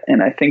can get.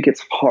 And I think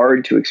it's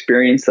hard to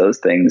experience those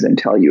things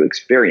until you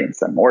experience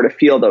them, or to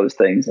feel those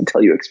things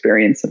until you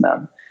experience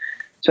them.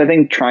 So I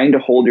think trying to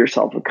hold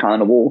yourself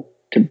accountable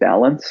to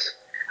balance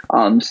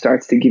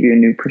starts to give you a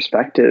new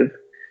perspective.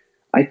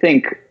 I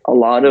think a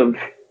lot of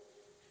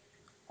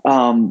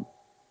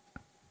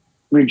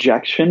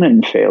rejection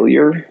and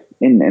failure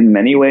in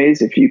many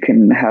ways, if you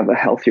can have a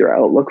healthier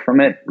outlook from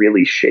it,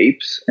 really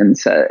shapes and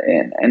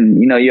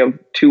you have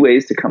two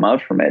ways to come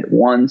out from it.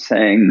 One,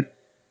 saying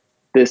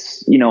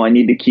this, I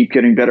need to keep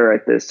getting better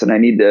at this and I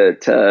need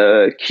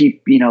to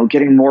keep,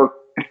 getting more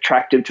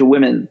attractive to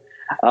women.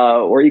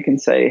 Or you can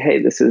say, hey,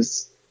 this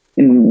is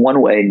in one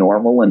way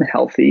normal and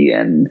healthy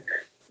and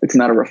it's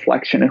not a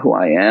reflection of who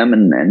I am.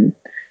 And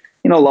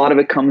a lot of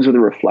it comes with a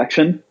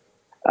reflection,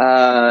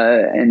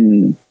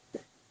 and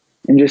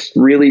just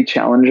really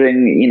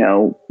challenging,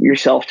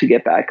 yourself to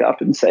get back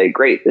up and say,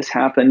 great, this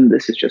happened.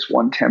 This is just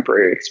one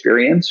temporary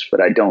experience, but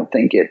I don't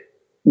think it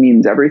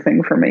means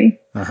everything for me.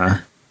 Uh-huh.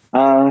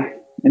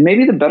 And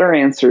maybe the better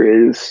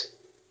answer is,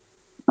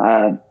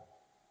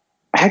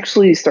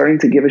 actually starting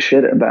to give a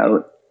shit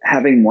about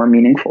having more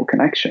meaningful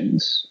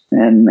connections.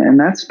 And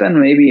that's been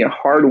maybe a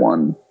hard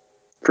one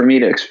for me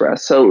to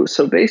express. So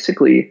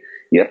basically,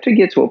 you have to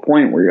get to a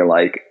point where you're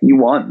like, you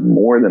want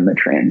more than the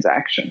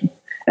transaction.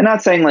 And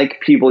not saying like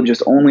people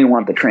just only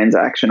want the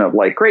transaction of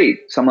like,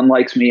 great, someone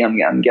likes me,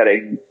 I'm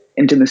getting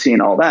intimacy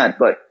and all that.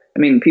 But I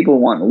mean, people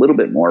want a little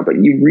bit more,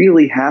 but you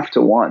really have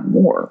to want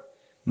more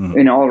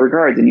in all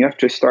regards. And you have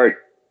to start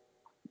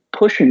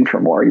pushing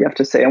for more. You have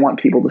to say, I want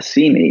people to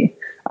see me.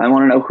 I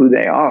want to know who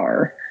they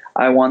are.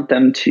 I want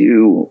them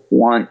to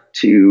want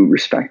to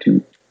respect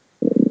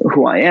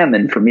who I am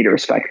and for me to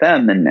respect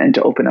them and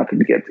to open up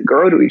and get to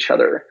grow to each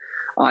other.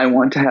 I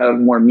want to have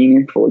more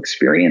meaningful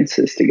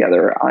experiences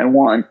together. I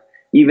want,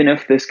 even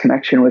if this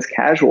connection was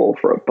casual,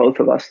 for both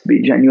of us to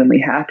be genuinely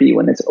happy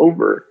when it's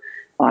over.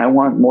 I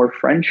want more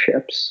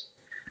friendships.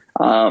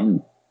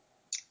 So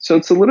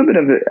it's a little bit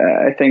of,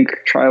 I think,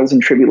 trials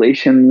and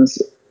tribulations,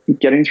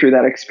 getting through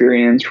that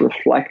experience,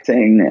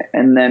 reflecting,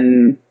 and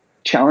then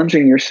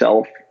challenging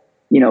yourself,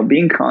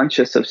 being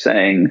conscious of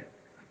saying,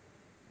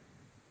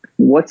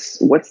 what's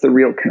the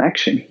real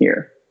connection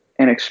here,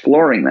 and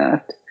exploring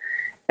that.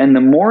 And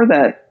the more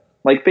that,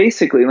 like,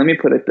 basically, let me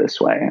put it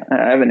this way.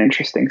 I have an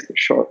interesting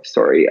short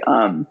story.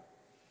 I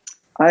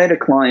had a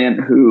client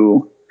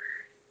who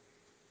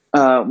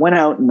went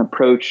out and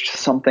approached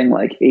something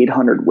like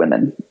 800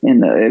 women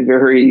in a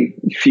very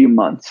few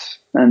months,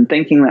 and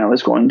thinking that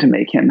was going to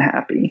make him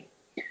happy.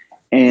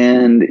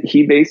 And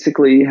he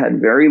basically had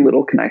very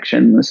little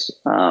connections,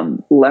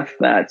 left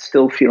that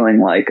still feeling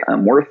like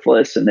I'm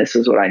worthless and this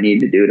is what I need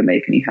to do to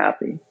make me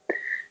happy.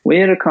 We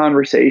had a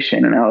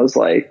conversation and I was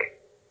like,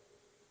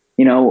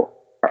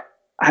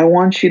 I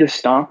want you to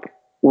stop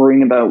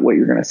worrying about what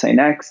you're going to say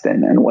next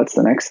and what's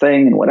the next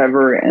thing and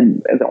whatever.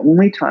 And the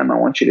only time I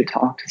want you to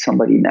talk to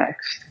somebody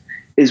next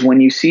is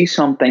when you see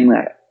something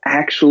that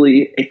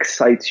actually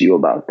excites you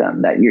about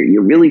them, that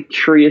you're really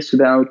curious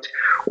about,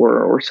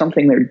 or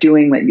something they're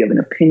doing that you have an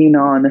opinion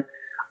on.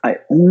 I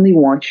only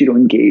want you to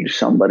engage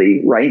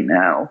somebody right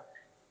now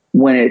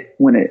when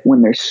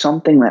there's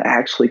something that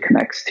actually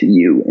connects to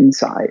you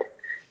inside.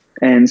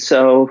 And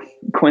so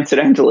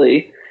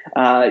coincidentally,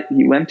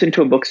 he went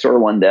into a bookstore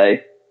one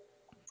day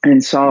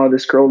and saw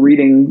this girl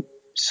reading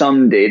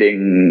some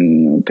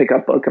dating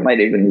pickup book. It might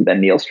even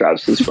been Neil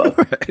Strauss's book,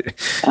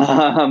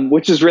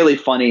 which is really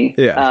funny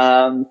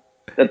that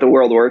the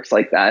world works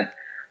like that.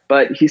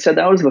 But he said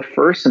that was the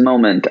first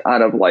moment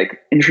out of like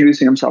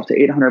introducing himself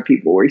to 800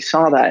 people where he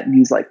saw that and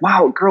he's like,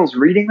 wow, a girl's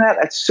reading that?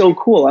 That's so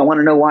cool. I want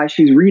to know why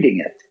she's reading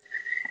it.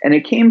 And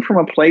it came from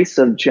a place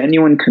of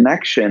genuine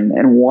connection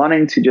and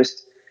wanting to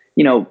just,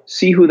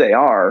 see who they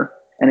are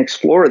and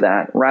explore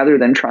that rather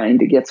than trying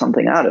to get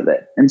something out of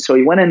it. And so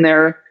he went in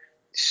there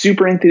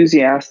super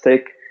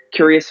enthusiastic,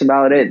 curious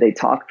about it. They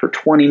talked for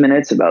 20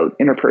 minutes about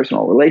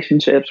interpersonal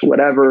relationships,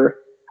 whatever.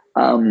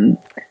 And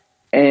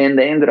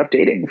they ended up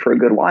dating for a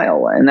good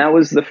while. And that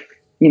was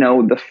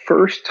the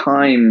first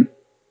time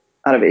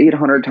out of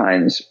 800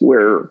 times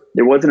where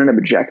there wasn't an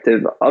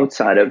objective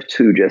outside of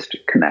to just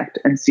connect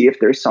and see if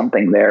there's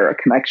something there, a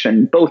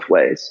connection both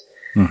ways.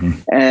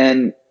 Mm-hmm.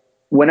 And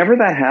whenever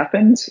that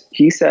happens,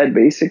 he said,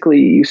 basically,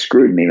 you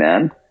screwed me,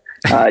 man.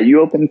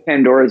 You opened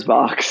Pandora's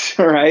box,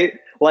 right?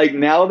 Like,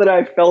 now that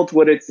I've felt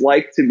what it's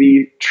like to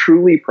be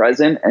truly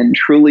present and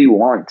truly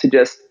want to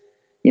just,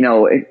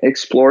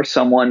 explore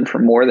someone for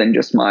more than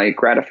just my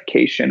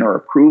gratification or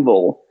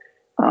approval,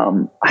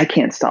 I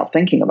can't stop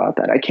thinking about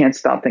that. I can't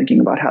stop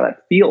thinking about how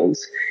that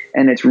feels.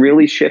 And it's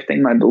really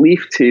shifting my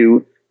belief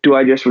to, do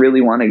I just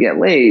really want to get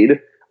laid,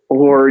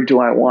 or do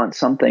I want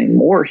something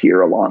more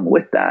here along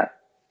with that?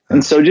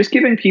 And so just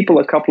giving people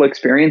a couple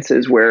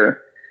experiences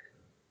where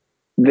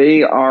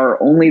they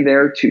are only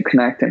there to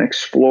connect and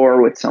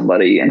explore with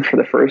somebody, and for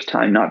the first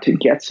time, not to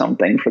get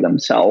something for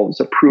themselves,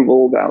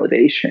 approval,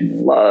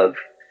 validation, love,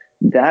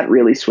 that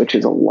really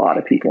switches a lot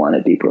of people on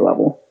a deeper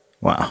level.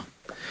 Wow.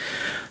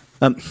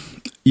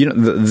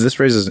 This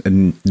raises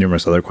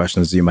numerous other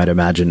questions you might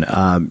imagine.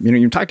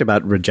 You talked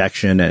about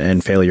rejection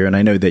and failure, and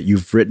I know that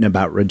you've written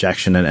about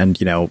rejection, and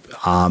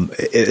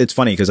it's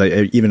funny because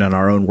even in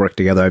our own work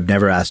together, I've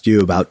never asked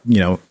you about,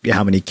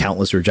 how many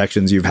countless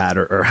rejections you've had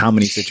or how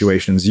many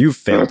situations you've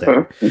failed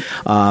in.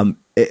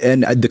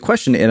 And the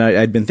question, and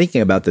I'd been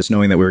thinking about this,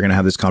 knowing that we were going to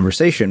have this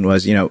conversation,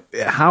 was,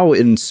 how,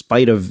 in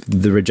spite of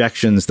the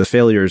rejections, the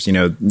failures,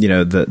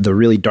 the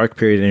really dark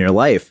period in your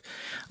life,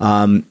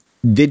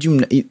 did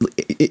you,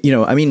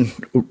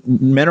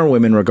 men or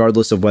women,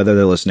 regardless of whether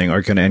they're listening,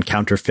 are going to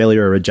encounter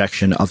failure or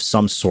rejection of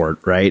some sort,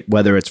 right?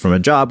 Whether it's from a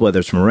job, whether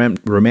it's from a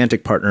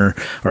romantic partner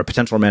or a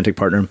potential romantic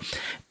partner.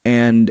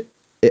 And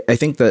I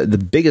think the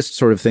biggest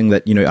sort of thing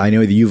that, I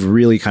know that you've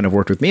really kind of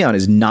worked with me on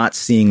is not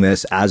seeing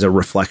this as a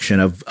reflection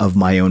of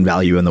my own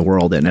value in the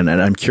world. And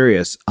I'm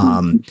curious,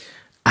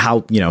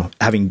 how,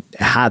 having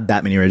had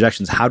that many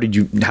rejections, how did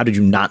you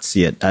not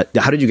see it?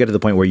 How did you get to the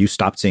point where you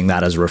stopped seeing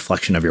that as a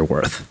reflection of your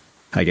worth,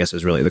 I guess,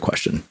 is really the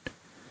question.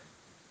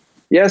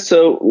 Yeah.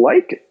 So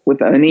like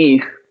with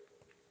any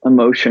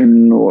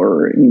emotion,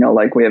 or,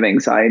 like we have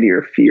anxiety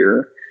or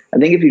fear, I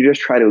think if you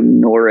just try to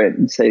ignore it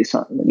and say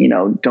something,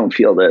 don't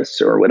feel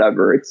this or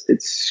whatever,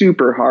 it's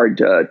super hard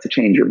to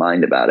change your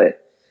mind about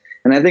it.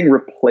 And I think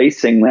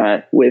replacing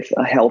that with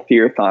a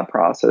healthier thought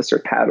process or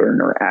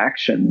pattern or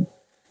action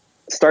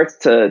starts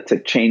to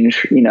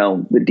change,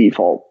 the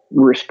default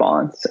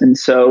response. And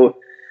so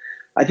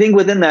I think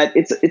within that,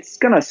 it's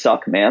going to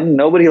suck, man.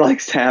 Nobody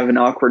likes to have an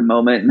awkward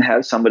moment and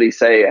have somebody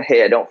say,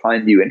 hey, I don't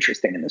find you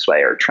interesting in this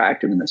way or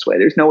attractive in this way.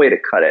 There's no way to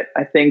cut it.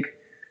 I think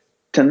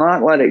to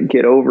not let it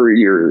get over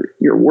your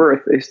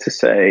worth is to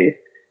say,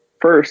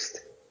 first,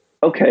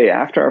 okay,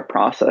 after I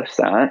process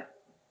that,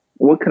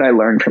 what could I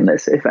learn from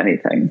this, if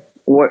anything?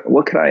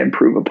 What could I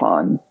improve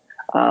upon?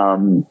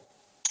 What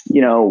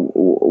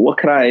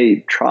could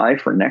I try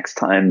for next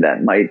time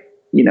that might,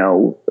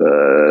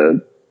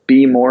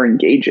 be more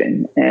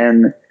engaging?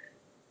 And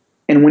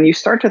when you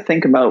start to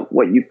think about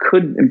what you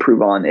could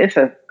improve on, if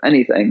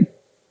anything,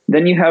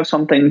 then you have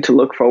something to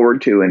look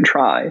forward to and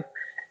try.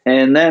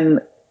 And then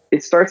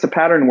it starts a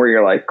pattern where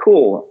you're like,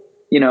 cool,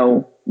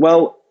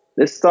 well,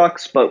 this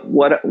sucks, but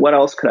what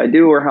else could I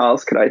do, or how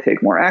else could I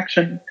take more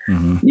action?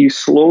 Mm-hmm. You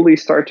slowly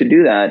start to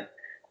do that.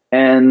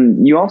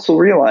 And you also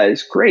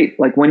realize, great,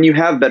 like when you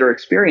have better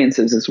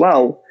experiences as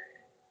well,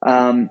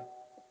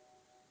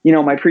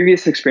 my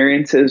previous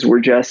experiences were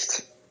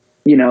just,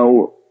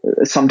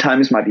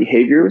 sometimes my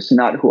behaviors,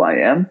 not who I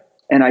am,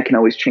 and I can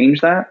always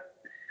change that.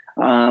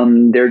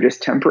 They're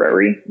just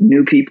temporary.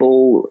 New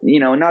people,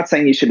 not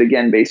saying you should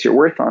again base your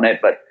worth on it,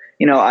 but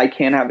I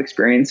can have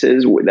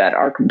experiences that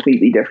are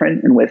completely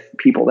different and with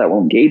people that will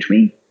engage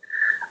me.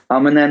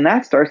 And then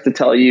that starts to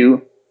tell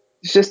you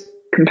it's just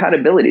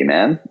compatibility,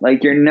 man.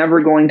 Like, you're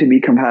never going to be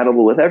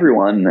compatible with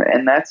everyone.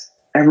 And that's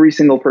every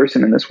single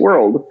person in this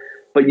world.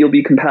 but you'll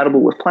be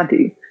compatible with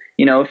plenty.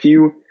 If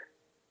you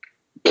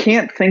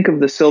can't think of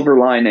the silver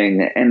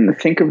lining and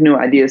think of new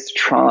ideas to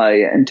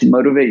try and to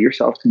motivate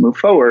yourself to move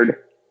forward,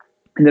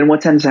 and then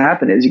what tends to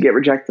happen is you get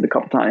rejected a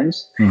couple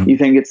times. You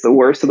think it's the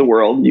worst of the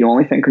world. You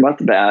only think about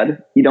the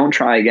bad. You don't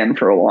try again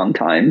for a long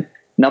time.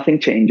 Nothing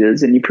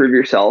changes, and you prove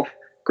yourself,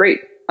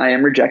 great, I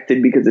am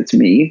rejected because it's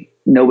me.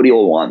 Nobody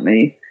will want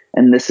me,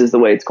 and this is the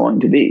way it's going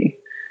to be.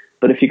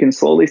 But if you can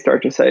slowly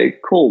start to say,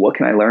 cool, what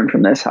can I learn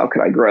from this? How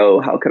could I grow?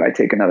 How could I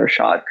take another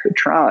shot? Could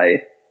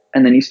try.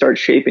 And then you start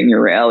shaping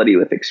your reality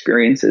with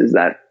experiences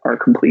that are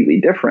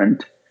completely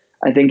different.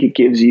 I think it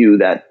gives you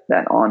that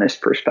honest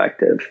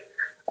perspective.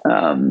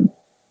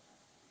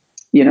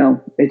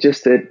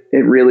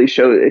 It really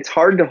shows. It's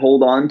hard to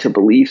hold on to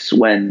beliefs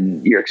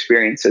when your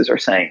experiences are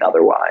saying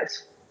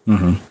otherwise.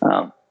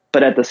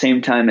 But at the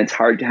same time, it's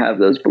hard to have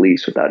those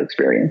beliefs without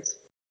experience.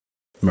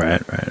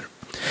 Right.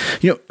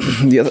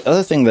 The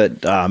other thing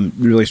that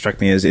really struck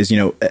me is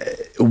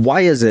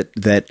why is it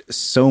that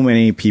so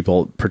many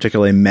people,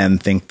 particularly men,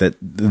 think that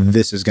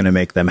this is going to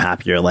make them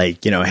happier?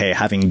 Like, hey,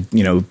 having,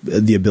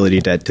 the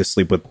ability to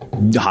sleep with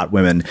hot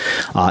women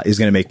is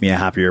going to make me a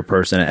happier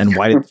person. And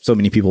why do so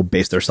many people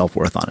base their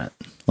self-worth on it?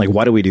 Like,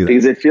 why do we do that?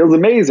 Because it feels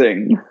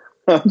amazing.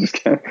 I'm just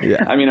kidding.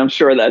 Yeah. I mean, I'm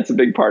sure that's a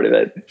big part of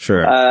it.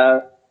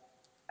 Sure.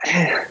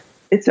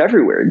 It's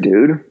everywhere,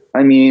 dude.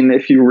 I mean,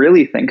 if you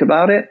really think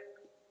about it,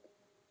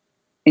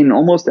 in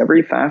almost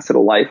every facet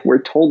of life,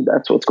 we're told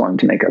that's what's going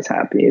to make us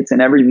happy. It's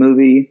in every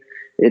movie.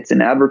 It's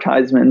in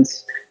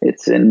advertisements.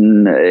 It's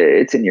in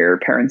your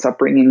parents'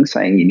 upbringing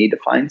saying you need to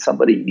find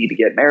somebody, you need to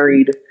get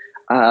married.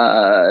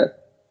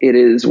 It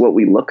is what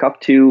we look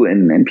up to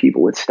and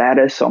people with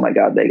status. Oh my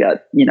God, they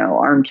got,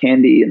 arm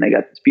candy and they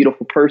got this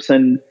beautiful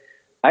person.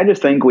 I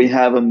just think we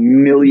have a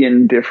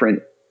million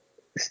different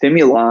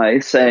stimuli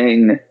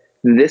saying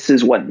this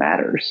is what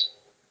matters.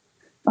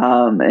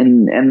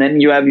 And then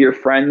you have your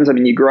friends. I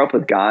mean, you grow up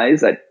with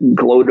guys that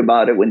gloat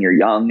about it when you're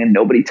young and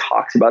nobody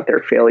talks about their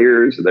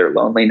failures or their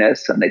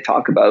loneliness. And they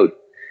talk about,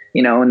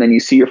 and then you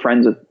see your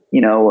friends with,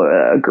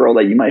 a girl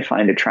that you might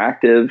find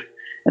attractive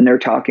and they're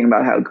talking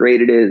about how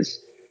great it is.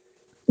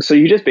 So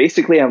you just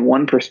basically have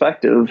one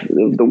perspective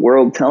of the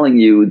world telling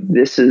you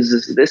this is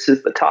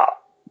the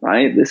top,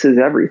 right? This is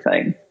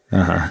everything.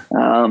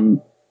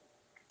 And,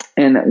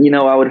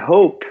 I would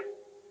hope,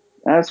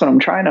 that's what I'm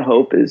trying to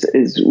hope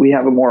is we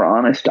have a more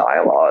honest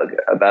dialogue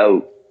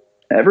about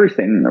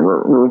everything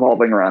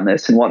revolving around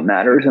this and what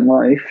matters in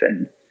life.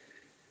 And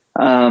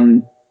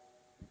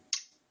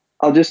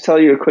I'll just tell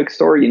you a quick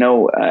story.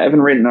 I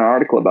haven't written an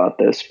article about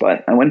this,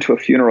 but I went to a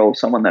funeral of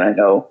someone that I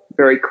know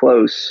very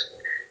close.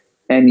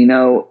 And,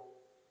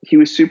 he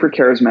was super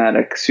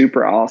charismatic,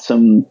 super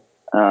awesome,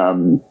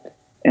 and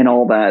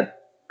all that.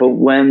 But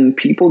when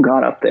people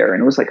got up there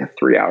and it was like a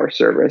 3-hour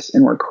service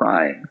and were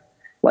crying,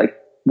 like,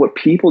 what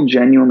people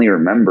genuinely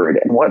remembered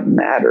and what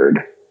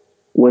mattered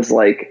was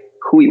like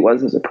who he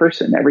was as a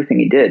person, everything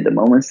he did, the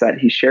moments that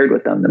he shared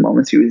with them, the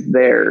moments he was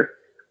there.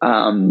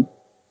 And,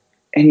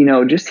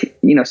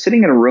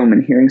 sitting in a room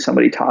and hearing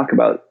somebody talk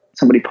about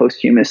somebody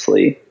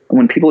posthumously, and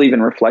when people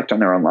even reflect on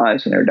their own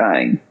lives when they're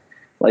dying,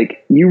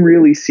 like you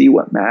really see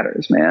what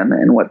matters, man,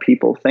 and what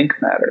people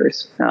think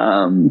matters,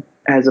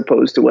 as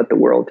opposed to what the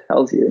world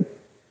tells you.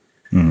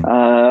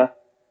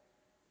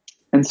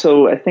 And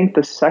so I think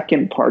the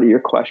second part of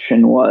your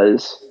question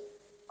was,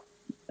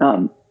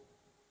 how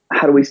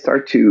do we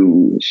start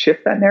to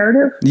shift that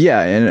narrative?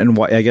 Yeah. And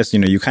why, I guess,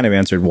 you kind of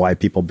answered why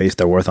people base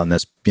their worth on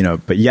this,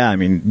 but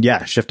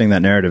yeah, shifting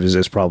that narrative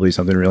is probably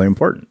something really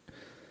important.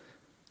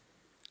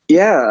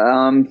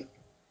 Yeah.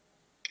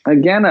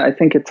 Again, I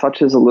think it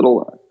touches a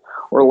little,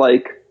 or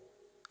like,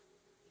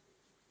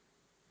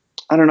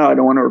 I don't know, I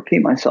don't want to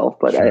repeat myself,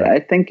 but sure. I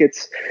think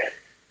it's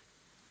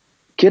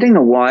getting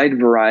a wide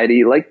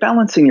variety, like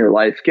balancing your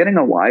life, getting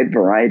a wide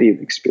variety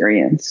of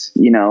experience,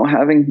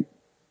 having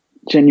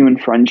genuine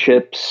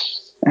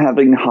friendships,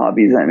 having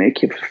hobbies that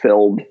make you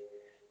fulfilled,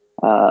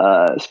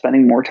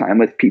 spending more time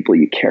with people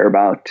you care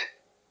about.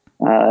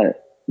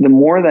 The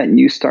more that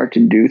you start to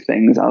do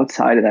things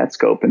outside of that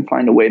scope and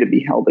find a way to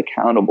be held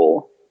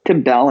accountable to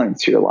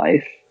balance your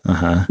life,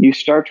 you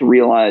start to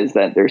realize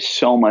that there's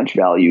so much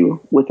value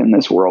within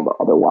this world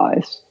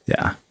otherwise.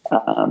 Yeah.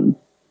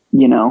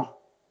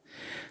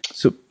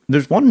 So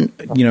there's one,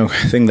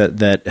 thing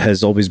that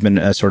has always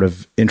been sort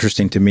of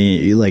interesting to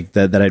me, like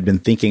that I've been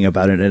thinking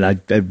about it. And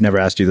I've never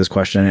asked you this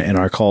question in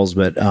our calls,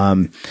 but,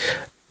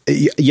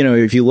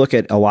 if you look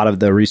at a lot of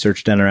the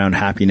research done around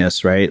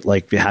happiness, right,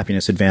 like the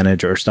happiness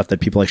advantage or stuff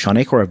that people like Sean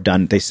Achor have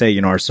done, they say,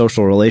 our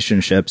social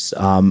relationships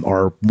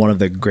are one of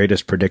the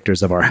greatest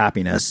predictors of our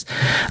happiness.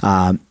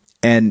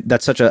 And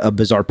that's such a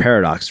bizarre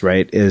paradox,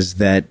 right? Is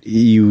that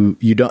you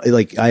don't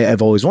like,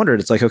 I've always wondered,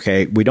 it's like,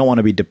 okay, we don't want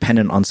to be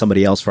dependent on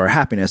somebody else for our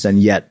happiness.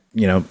 And yet,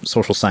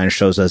 social science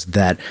shows us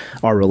that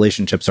our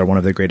relationships are one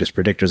of the greatest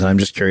predictors. And I'm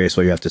just curious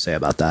what you have to say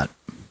about that.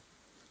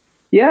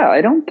 Yeah,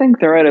 I don't think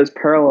they're as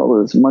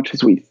parallel as much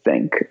as we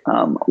think.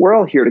 We're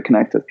all here to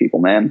connect with people,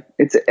 man.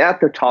 It's at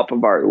the top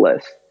of our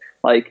list.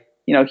 Like,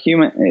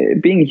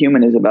 being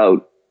human is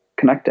about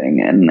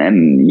connecting and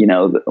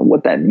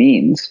what that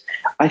means.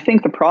 I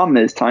think the problem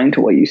is, tying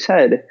to what you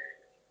said,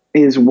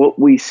 is what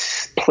we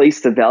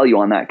place the value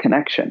on that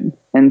connection.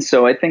 And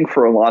so I think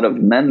for a lot of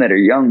men that are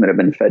young, that have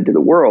been fed to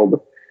the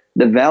world,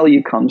 the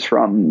value comes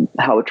from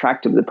how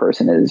attractive the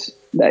person is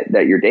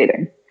that you're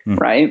dating.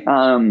 Right.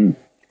 And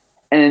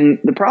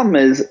the problem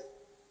is,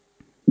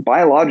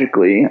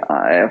 biologically,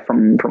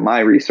 from my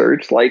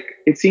research, like,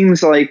 it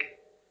seems like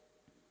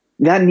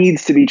that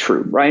needs to be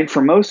true, right?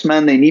 For most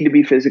men, they need to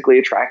be physically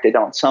attracted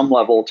on some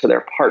level to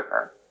their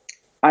partner.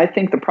 I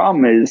think the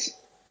problem is,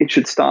 it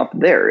should stop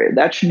there.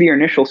 That should be your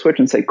initial switch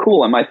and say,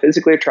 cool, am I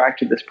physically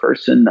attracted to this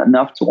person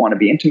enough to want to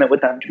be intimate with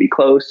them, to be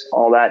close,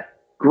 all that?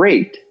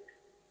 Great.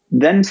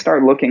 Then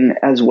start looking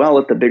as well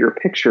at the bigger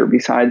picture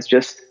besides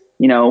just,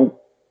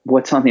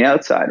 what's on the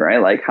outside,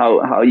 right? Like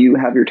how you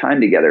have your time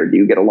together. Do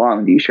you get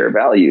along? Do you share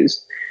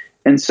values?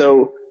 And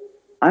so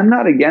I'm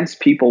not against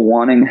people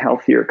wanting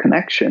healthier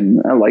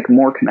connection, like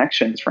more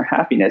connections for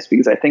happiness,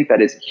 because I think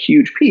that is a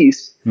huge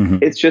piece.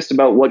 It's just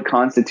about what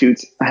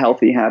constitutes a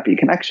healthy, happy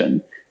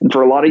connection. And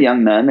for a lot of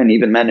young men, and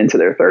even men into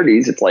their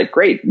 30s, it's like,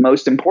 great.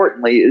 Most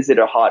importantly, is it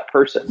a hot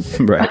person?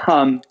 Right.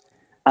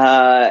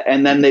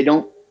 And then they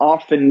don't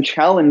often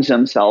challenge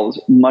themselves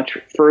much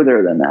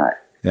further than that.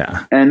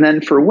 Yeah. And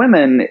then for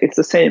women, it's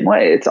the same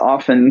way. It's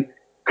often,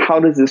 how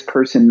does this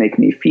person make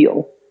me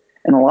feel?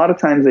 And a lot of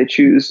times they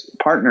choose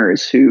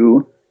partners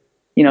who,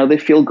 they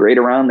feel great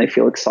around, they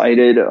feel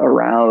excited,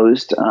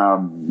 aroused,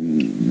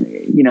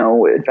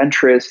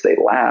 adventurous, they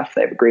laugh,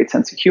 they have a great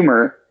sense of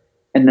humor.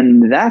 And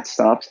then that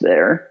stops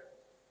there.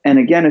 And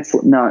again,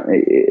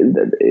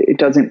 it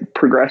doesn't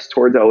progress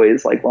towards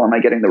always like, well, am I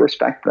getting the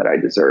respect that I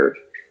deserve?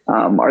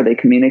 Are they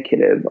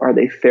communicative? Are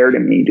they fair to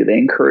me? Do they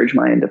encourage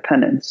my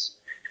independence?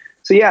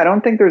 So yeah, I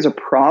don't think there's a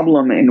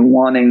problem in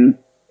wanting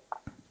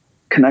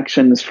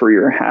connections for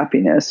your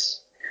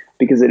happiness,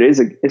 because it is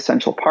an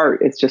essential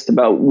part. It's just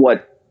about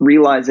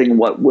realizing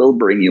what will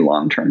bring you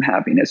long-term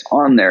happiness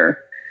on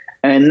there.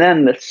 And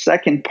then the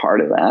second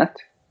part of that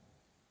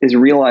is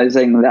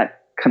realizing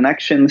that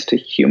connections to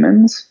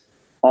humans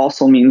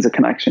also means a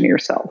connection to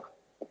yourself.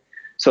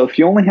 So if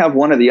you only have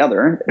one or the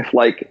other, if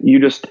like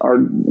you just are,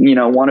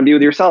 want to be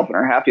with yourself and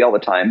are happy all the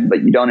time,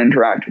 but you don't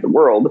interact with the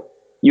world,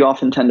 you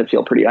often tend to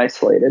feel pretty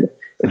isolated.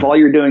 If all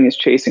you're doing is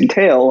chasing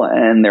tail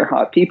and they're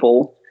hot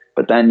people,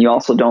 but then you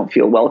also don't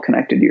feel well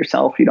connected to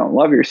yourself, you don't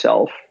love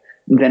yourself,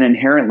 then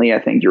inherently I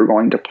think you're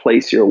going to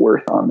place your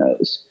worth on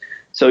those.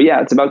 So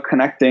yeah, it's about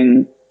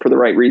connecting for the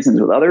right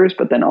reasons with others,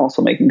 but then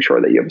also making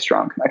sure that you have a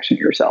strong connection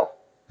to yourself.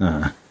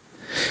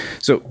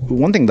 So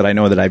one thing that I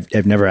know that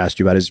I've never asked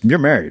you about is, you're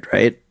married,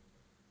 right?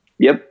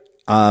 Yep.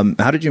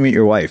 How did you meet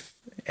your wife?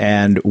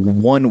 And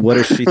one, what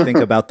does she think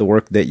about the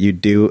work that you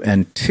do?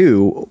 And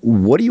two,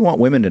 what do you want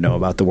women to know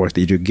about the work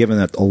that you do, given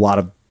that a lot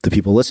of the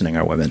people listening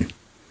are women?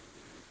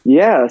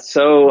 Yeah,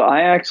 so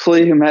I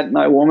actually met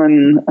my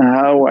woman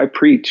how I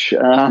preach.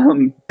 I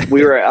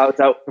was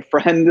out with a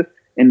friend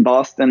in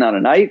Boston on a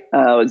night.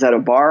 I was at a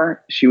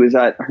bar. She was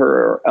out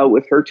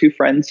with her two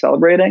friends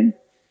celebrating.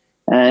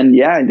 And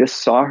yeah, I just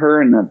saw her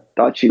and I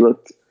thought she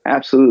looked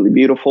absolutely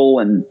beautiful.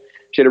 And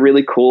she had a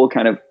really cool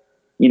kind of,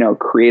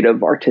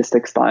 creative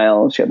artistic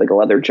style. She had like a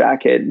leather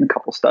jacket and a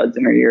couple studs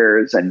in her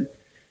ears, and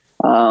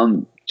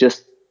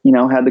just,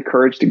 had the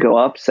courage to go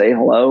up, say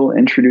hello,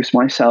 introduce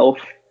myself.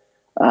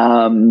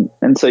 And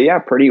so, yeah,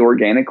 pretty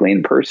organically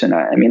in person.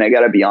 I mean, I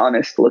got to be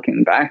honest,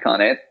 looking back on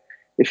it,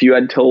 if you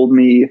had told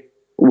me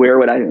where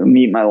would I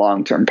meet my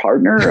long-term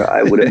partner,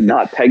 I would have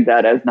not pegged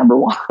that as number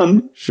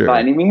one by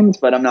any means,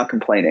 but I'm not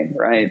complaining.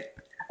 Right.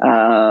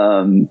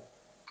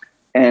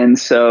 And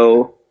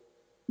so,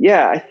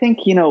 yeah, I think,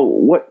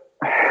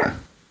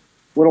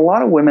 what a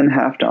lot of women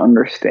have to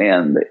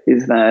understand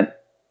is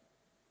that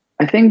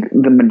I think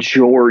the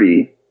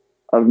majority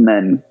of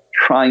men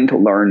trying to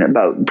learn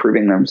about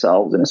improving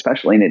themselves, and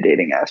especially in a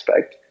dating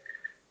aspect,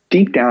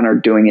 deep down are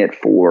doing it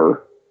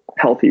for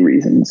healthy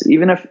reasons,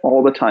 even if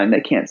all the time they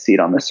can't see it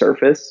on the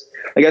surface.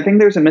 Like, I think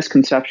there's a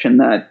misconception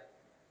that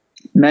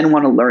men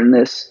want to learn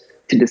this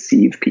to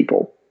deceive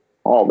people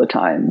all the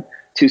time,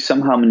 to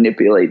somehow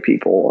manipulate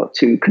people,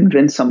 to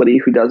convince somebody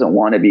who doesn't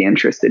want to be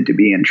interested to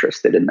be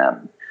interested in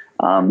them,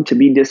 to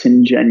be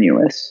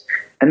disingenuous.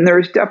 And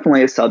there's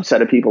definitely a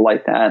subset of people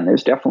like that, and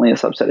there's definitely a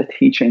subset of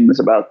teachings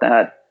about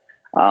that.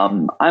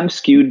 I'm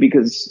skewed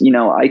because,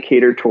 I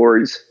cater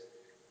towards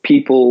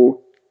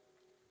people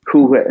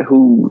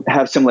who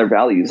have similar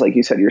values, like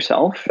you said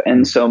yourself.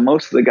 And so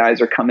most of the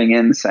guys are coming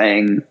in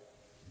saying,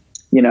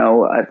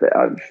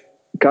 I've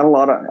got a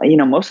lot of,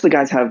 most of the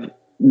guys have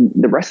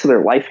the rest of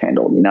their life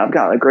handled. I've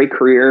got a great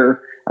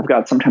career. I've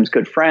got sometimes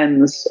good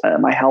friends.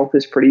 My health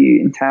is pretty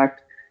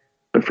intact,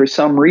 but for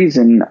some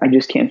reason, I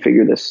just can't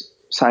figure this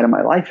side of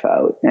my life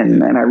out.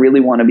 And I really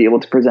want to be able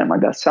to present my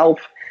best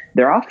self.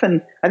 I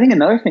think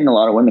another thing a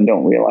lot of women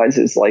don't realize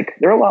is like,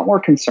 they're a lot more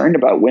concerned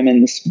about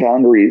women's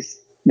boundaries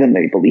than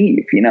they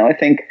believe. I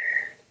think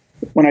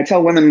when I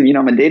tell women,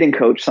 I'm a dating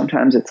coach,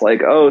 sometimes it's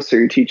like, oh, so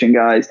you're teaching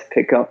guys to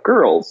pick up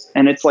girls.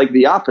 And it's like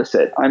the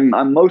opposite.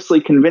 I'm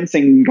mostly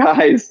convincing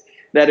guys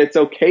that it's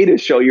okay to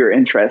show your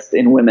interest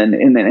in women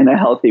in a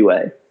healthy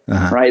way,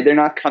 right? They're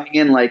not coming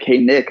in like, hey,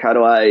 Nick, how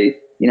do I,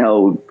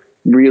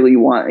 really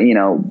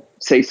want,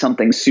 say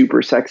something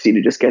super sexy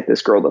to just get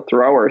this girl to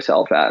throw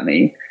herself at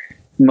me.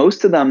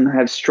 Most of them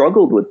have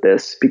struggled with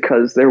this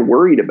because they're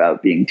worried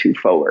about being too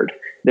forward.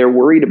 They're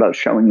worried about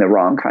showing the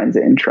wrong kinds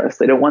of interest.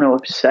 They don't want to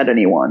upset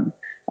anyone.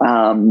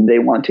 They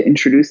want to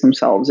introduce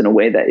themselves in a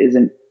way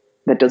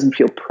that doesn't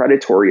feel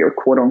predatory or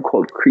quote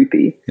unquote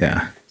creepy.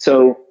 Yeah.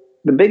 So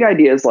the big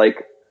idea is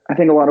like, I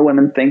think a lot of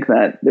women think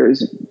that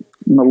there's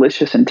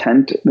malicious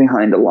intent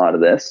behind a lot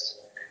of this.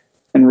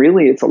 And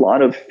really it's a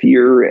lot of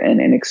fear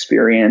and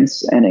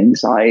inexperience and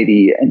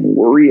anxiety and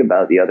worry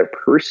about the other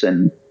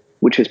person,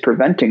 which is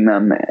preventing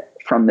them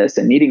from this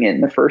and needing it in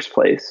the first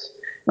place.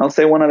 And I'll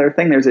say one other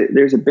thing.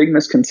 There's a big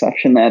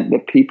misconception that the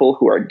people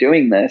who are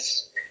doing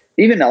this,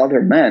 even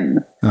other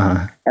men,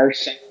 are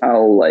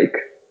somehow like,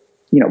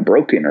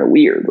 broken or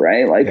weird,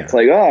 right? Like, It's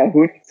like, oh,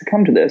 who needs to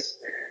come to this?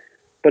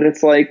 But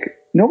it's like,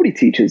 nobody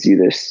teaches you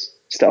this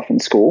stuff in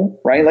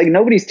school, right? Like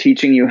nobody's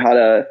teaching you how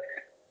to,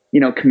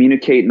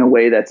 communicate in a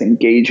way that's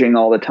engaging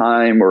all the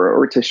time,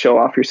 or to show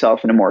off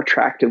yourself in a more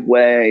attractive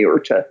way, or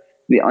to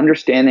the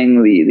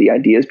understanding the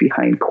ideas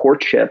behind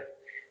courtship.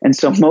 And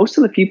so most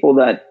of the people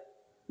that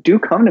do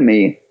come to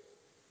me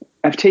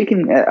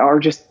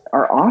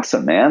are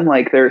awesome, man.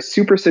 Like they're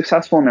super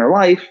successful in their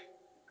life.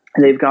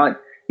 They've got,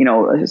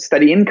 a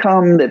steady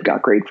income. They've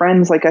got great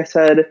friends. Like I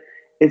said,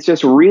 it's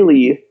just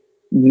really,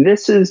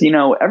 this is,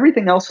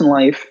 everything else in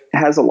life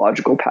has a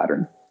logical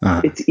pattern.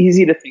 It's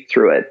easy to think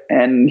through it,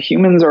 and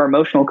humans are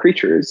emotional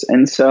creatures.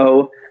 And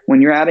so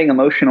when you're adding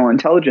emotional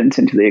intelligence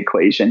into the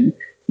equation,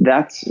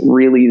 that's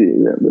really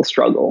the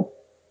struggle,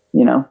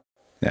 Yeah.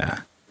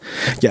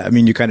 Yeah. I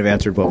mean, you kind of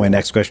answered what my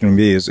next question would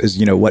be is,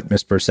 what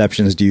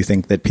misperceptions do you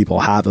think that people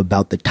have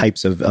about the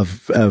types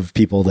of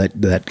people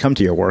that come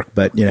to your work?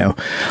 But, you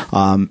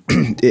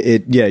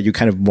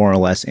kind of more or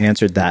less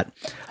answered that.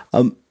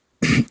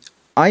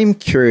 I'm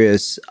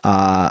curious,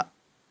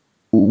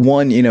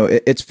 one,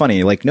 it's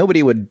funny, like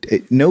nobody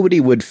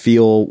would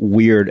feel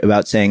weird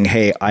about saying,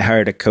 hey, I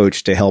hired a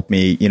coach to help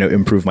me,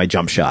 improve my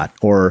jump shot,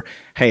 or,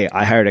 hey,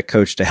 I hired a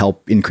coach to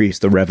help increase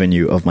the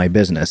revenue of my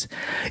business.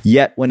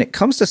 Yet when it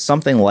comes to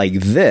something like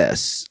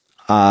this,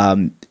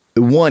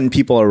 one,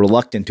 people are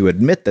reluctant to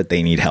admit that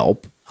they need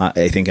help.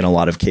 I think in a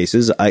lot of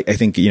cases, I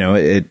think, for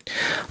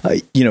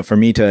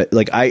me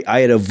to I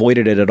had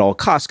avoided it at all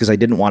costs because I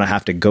didn't want to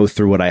have to go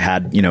through what I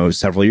had,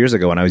 several years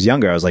ago when I was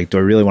younger. I was like, do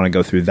I really want to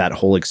go through that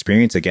whole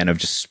experience again of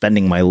just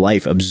spending my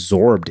life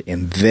absorbed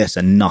in this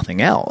and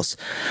nothing else?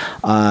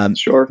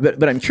 Sure.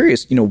 But I'm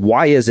curious,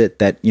 why is it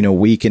that,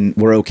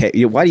 we're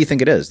okay? Why do you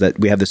think it is that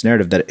we have this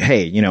narrative that,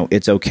 hey,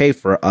 it's okay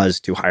for us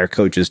to hire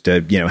coaches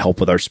to,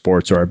 help with our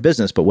sports or our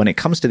business. But when it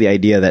comes to the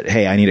idea that,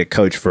 hey, I need a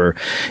coach for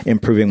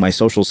improving my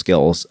social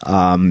skills,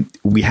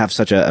 we have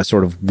such a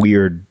sort of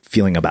weird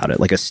feeling about it,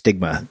 like a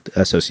stigma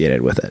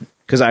associated with it.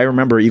 Because I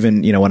remember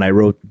even, when I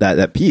wrote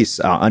that piece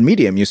on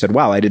Medium, you said,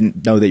 wow, I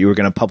didn't know that you were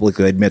going to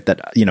publicly admit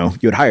that, you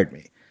had hired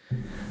me.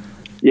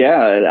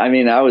 Yeah. I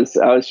mean, I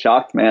was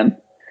shocked, man.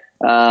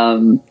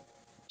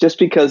 Just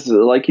because,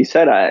 like you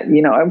said,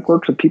 I've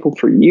worked with people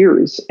for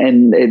years,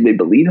 and they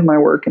believe in my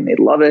work and they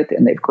love it,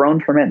 and they've grown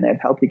from it, and they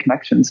have healthy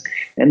connections,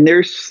 and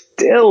they're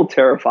still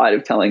terrified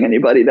of telling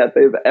anybody that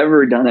they've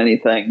ever done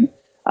anything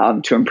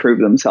to improve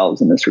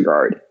themselves in this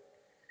regard.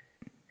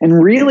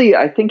 And really,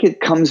 I think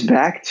it comes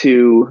back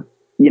to,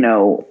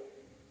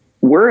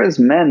 we're as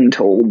men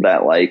told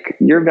that like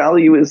your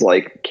value is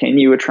like, can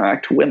you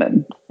attract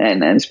women,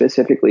 and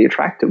specifically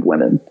attractive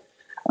women?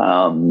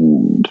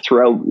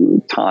 Throughout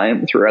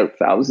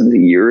thousands of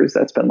years,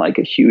 that's been like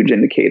a huge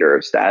indicator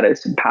of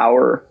status and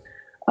power.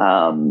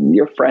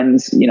 Your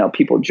friends,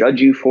 people judge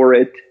you for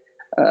it,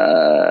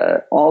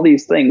 all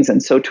these things.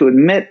 And so to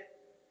admit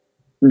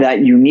that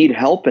you need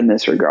help in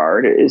this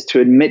regard is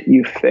to admit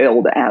you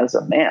failed as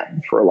a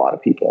man for a lot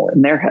of people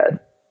in their head,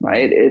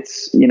 right?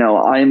 It's,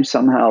 I am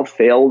somehow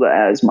failed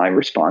as my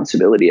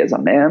responsibility as a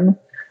man.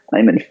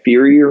 I'm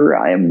inferior.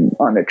 I am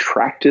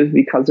unattractive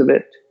because of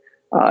it.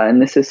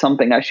 And this is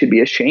something I should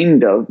be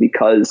ashamed of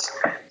because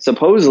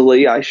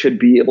supposedly I should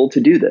be able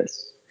to do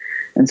this.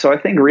 And so I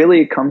think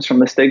really it comes from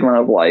the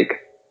stigma of like,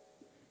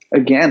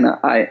 again,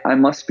 I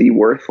must be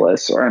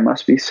worthless, or I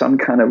must be some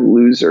kind of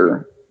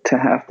loser to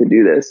have to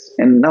do this.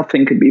 And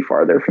nothing could be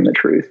farther from the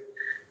truth.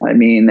 I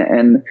mean,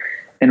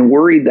 and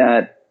worried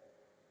that,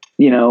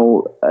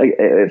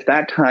 if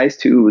that ties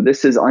to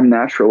this is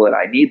unnatural and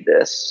I need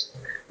this,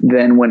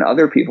 then when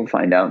other people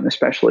find out, and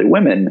especially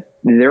women,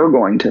 they're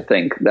going to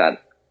think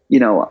that,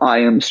 I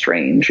am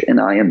strange and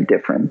I am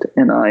different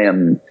and I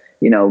am,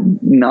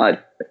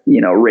 not,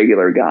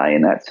 regular guy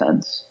in that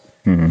sense.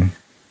 Mm-hmm.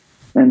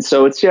 And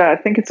so I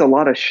think it's a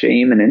lot of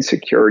shame and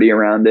insecurity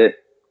around it.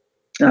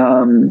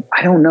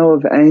 I don't know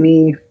of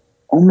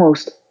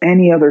almost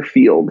any other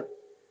field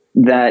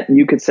that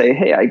you could say,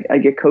 hey, I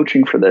get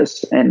coaching for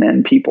this. And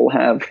then people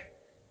have,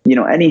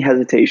 any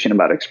hesitation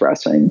about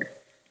expressing.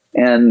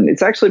 And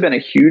it's actually been a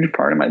huge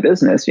part of my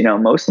business. You know,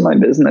 most of my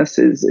business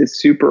is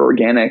super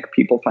organic.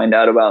 People find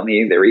out about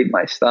me, they read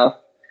my stuff.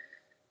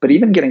 But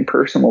even getting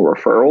personal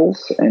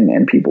referrals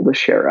and people to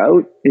share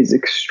out is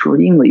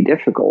extremely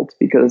difficult,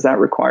 because that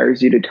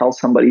requires you to tell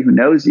somebody who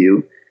knows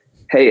you,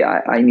 hey,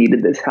 I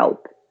needed this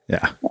help.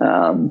 Yeah.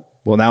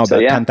 Well, now about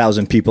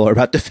 10,000 people are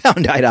about to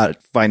find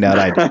out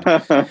I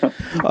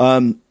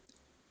did.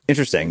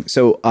 Interesting.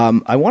 So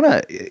I want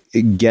to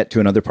get to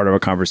another part of our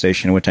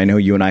conversation, which I know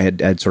you and I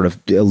had sort of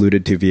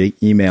alluded to via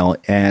email.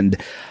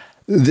 And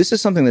this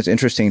is something that's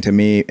interesting to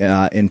me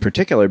in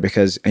particular,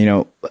 because,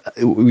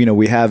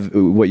 we have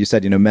what you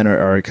said, men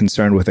are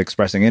concerned with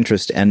expressing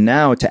interest. And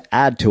now, to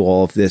add to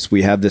all of this,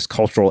 we have this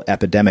cultural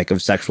epidemic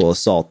of sexual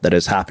assault that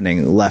is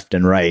happening left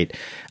and right.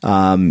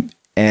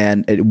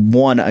 And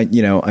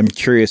I'm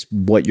curious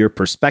what your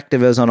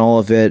perspective is on all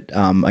of it.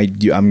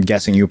 I'm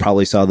guessing you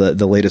probably saw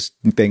the latest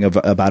thing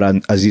about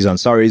Aziz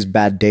Ansari's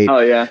bad date. Oh,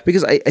 yeah.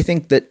 Because I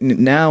think that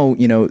now,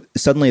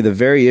 suddenly the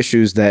very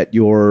issues that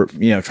you're,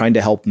 trying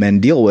to help men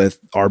deal with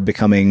are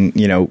becoming,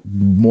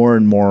 more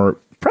and more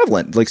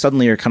prevalent. Like,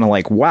 suddenly you're kind of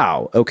like,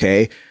 wow,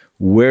 okay,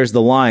 where's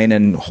the line?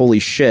 And holy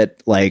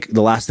shit, like,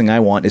 the last thing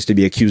I want is to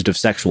be accused of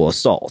sexual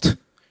assault.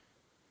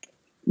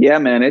 Yeah,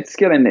 man, it's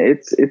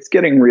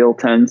getting real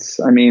tense.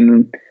 I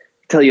mean, I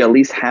tell you, at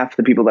least half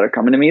the people that are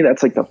coming to me,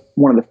 that's like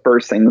one of the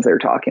first things they're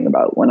talking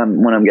about when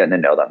I'm getting to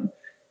know them.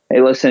 Hey,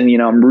 listen,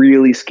 I'm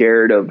really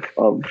scared of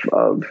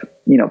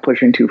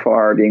pushing too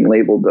far, being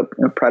labeled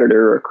a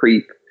predator or a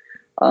creep.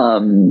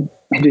 And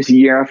just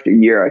year after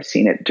year, I've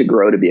seen it to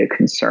grow to be a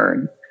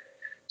concern.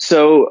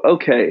 So,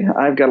 okay,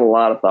 I've got a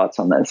lot of thoughts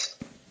on this.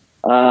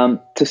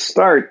 To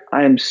start,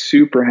 I am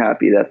super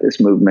happy that this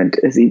movement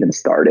has even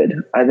started.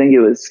 I think it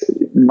was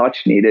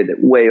much needed,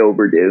 way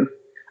overdue,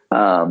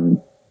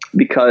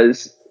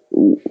 because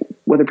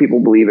whether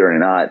people believe it or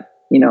not,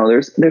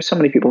 there's so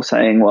many people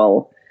saying,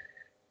 well,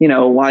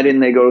 why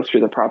didn't they go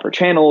through the proper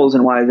channels,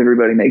 and why is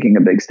everybody making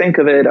a big stink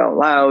of it out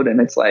loud?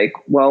 And it's like,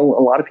 well,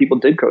 a lot of people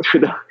did go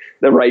through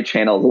the right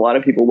channels. A lot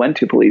of people went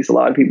to police. A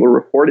lot of people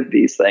reported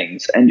these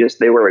things, and just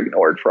they were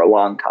ignored for a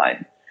long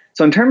time.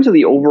 So in terms of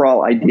the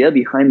overall idea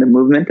behind the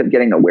movement of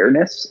getting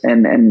awareness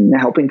and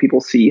helping people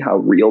see how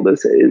real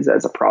this is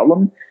as a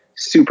problem,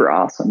 super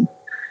awesome.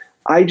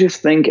 I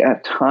just think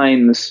at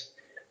times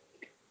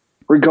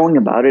we're going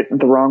about it in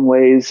the wrong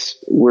ways.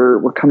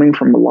 We're coming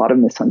from a lot of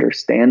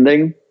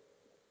misunderstanding.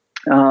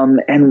 And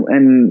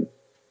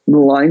the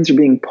lines are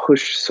being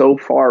pushed so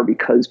far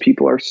because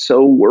people are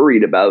so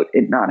worried about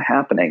it not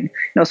happening.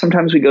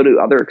 Sometimes we go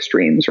to other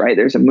extremes, right?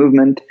 There's a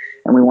movement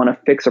and we want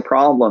to fix a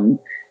problem,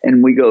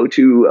 and we go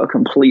to a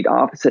complete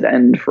opposite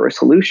end for a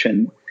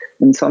solution.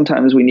 And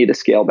sometimes we need to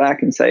scale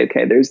back and say,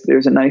 okay,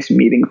 there's a nice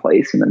meeting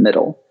place in the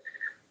middle.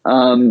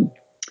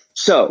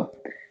 So,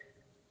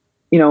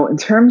 in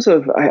terms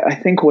of, I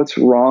think what's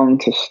wrong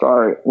to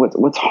start,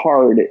 what's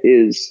hard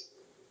is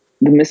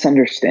the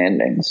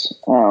misunderstandings.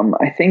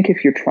 I think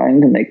if you're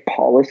trying to make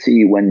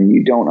policy when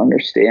you don't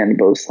understand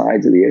both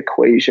sides of the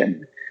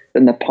equation,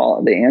 then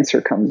the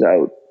answer comes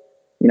out,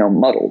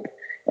 muddled.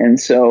 And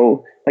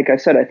so, like I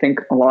said, I think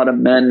a lot of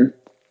men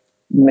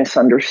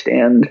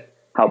misunderstand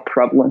how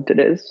prevalent it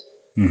is,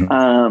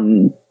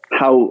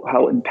 how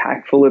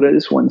impactful it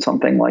is when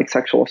something like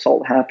sexual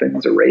assault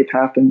happens or rape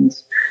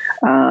happens,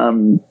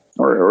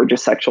 or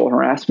just sexual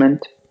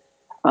harassment.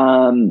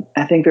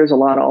 I think there's a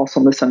lot of also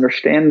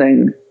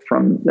misunderstanding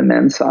from the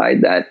men's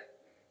side that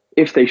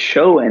if they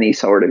show any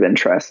sort of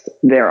interest,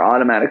 they're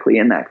automatically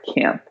in that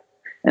camp,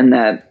 and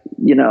that,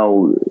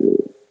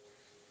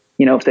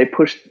 if they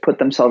put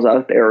themselves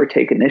out there or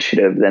take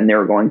initiative, then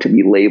they're going to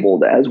be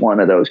labeled as one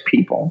of those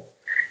people.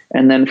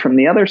 And then from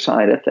the other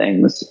side of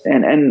things,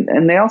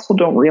 and they also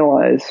don't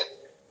realize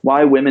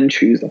why women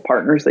choose the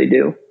partners they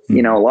do.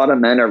 A lot of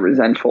men are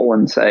resentful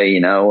and say,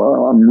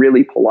 I'm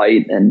really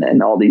polite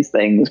and all these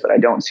things, but I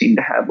don't seem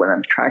to have women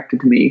attracted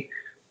to me.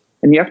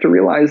 And you have to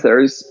realize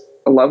there's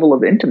a level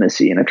of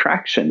intimacy and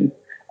attraction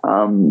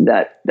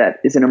that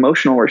is an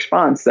emotional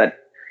response that,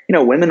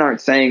 women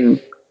aren't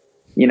saying,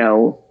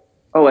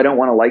 oh, I don't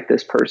want to like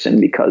this person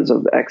because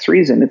of X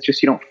reason. It's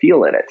just you don't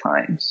feel it at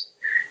times.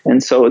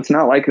 And so it's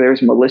not like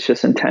there's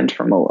malicious intent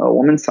from a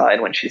woman's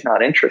side when she's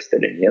not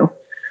interested in you.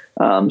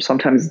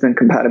 Sometimes it's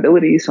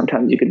incompatibility.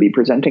 Sometimes you could be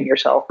presenting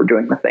yourself or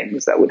doing the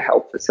things that would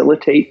help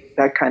facilitate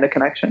that kind of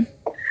connection.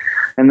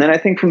 And then I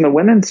think from the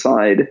women's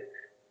side,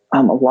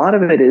 a lot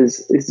of it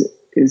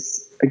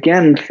is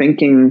again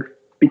thinking,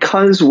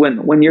 because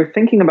when you're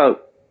thinking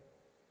about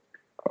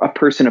a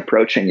person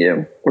approaching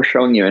you or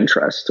showing you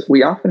interest,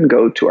 we often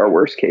go to our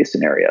worst case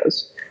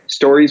scenarios,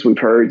 stories we've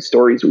heard,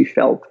 stories we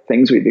felt,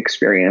 things we've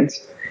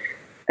experienced.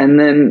 And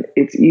then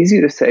it's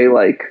easy to say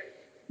like,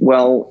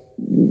 well,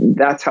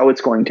 that's how it's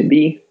going to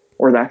be,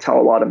 or that's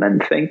how a lot of men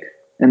think.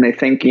 And they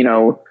think,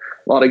 a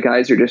lot of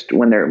guys are just,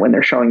 when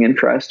they're showing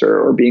interest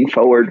or being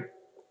forward,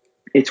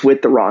 it's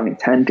with the wrong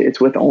intent.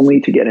 It's with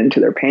only to get into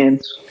their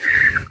pants.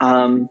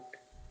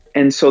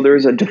 And so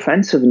there's a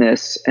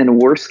defensiveness and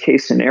worst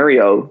case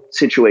scenario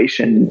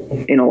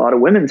situation in a lot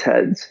of women's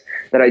heads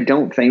that I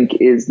don't think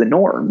is the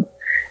norm.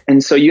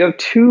 And so you have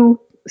two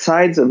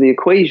sides of the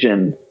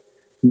equation,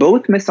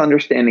 both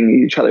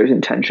misunderstanding each other's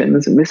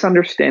intentions,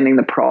 misunderstanding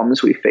the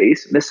problems we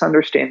face,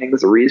 misunderstanding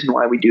the reason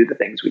why we do the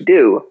things we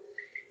do.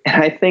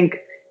 And I think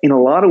in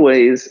a lot of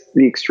ways,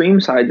 the extreme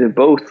sides of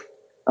both,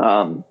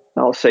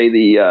 I'll say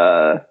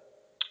the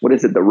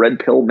red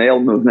pill male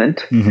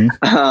movement, and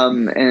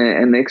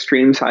the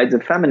extreme sides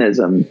of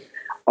feminism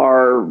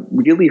are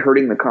really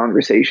hurting the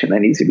conversation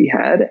that needs to be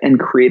had and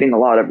creating a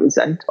lot of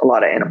resent, a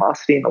lot of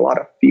animosity, and a lot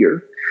of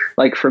fear.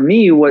 Like for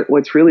me,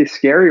 what's really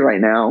scary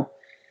right now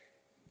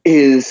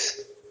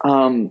is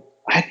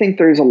I think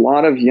there's a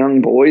lot of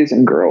young boys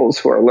and girls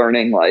who are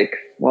learning like,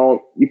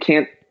 well, you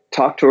can't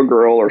talk to a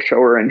girl or show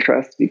her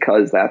interest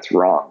because that's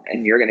wrong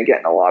and you're going to get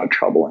in a lot of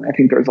trouble. And I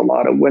think there's a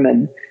lot of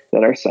women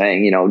that are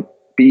saying,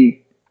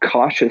 be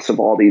cautious of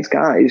all these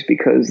guys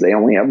because they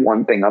only have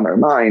one thing on their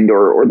mind,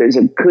 or there's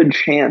a good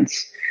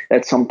chance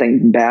that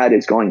something bad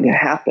is going to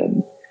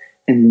happen.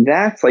 And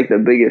that's like the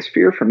biggest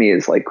fear for me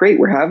is like, great,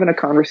 we're having a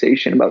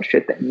conversation about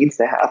shit that needs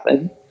to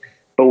happen,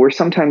 but we're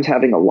sometimes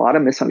having a lot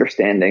of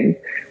misunderstanding.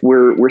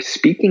 We're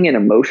speaking in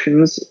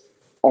emotions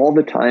all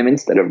the time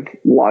instead of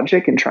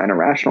logic and trying to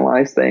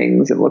rationalize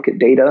things and look at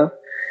data.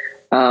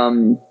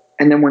 And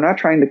then we're not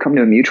trying to come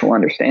to a mutual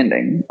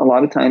understanding. A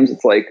lot of times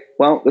it's like,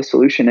 well, the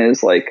solution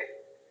is like,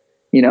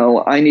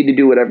 I need to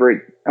do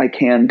whatever I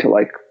can to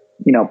like,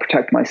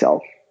 protect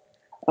myself.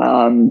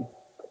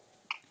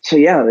 So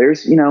yeah,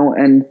 there's,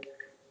 and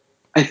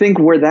I think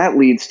where that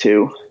leads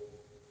to,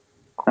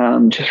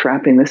 just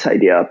wrapping this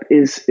idea up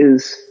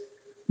is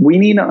we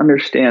need to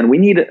understand, we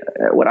need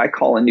what I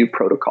call a new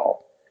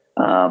protocol.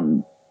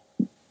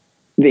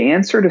 The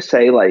answer to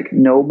say like,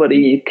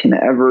 nobody can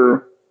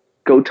ever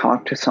go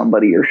talk to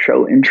somebody or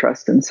show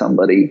interest in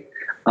somebody,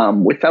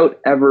 without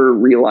ever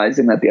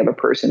realizing that the other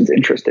person's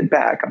interested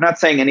back. I'm not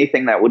saying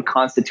anything that would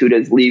constitute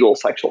as legal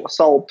sexual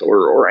assault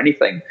or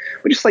anything,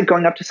 but just like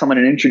going up to someone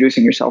and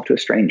introducing yourself to a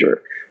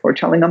stranger or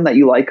telling them that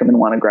you like them and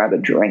want to grab a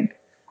drink.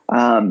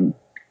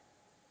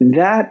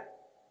 That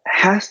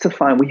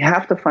we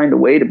have to find a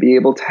way to be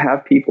able to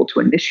have people to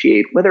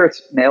initiate, whether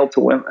it's male to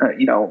women,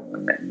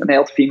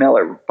 male to female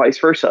or vice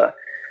versa.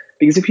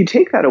 Because if you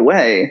take that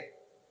away,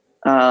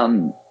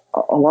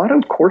 a lot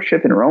of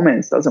courtship and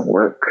romance doesn't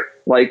work.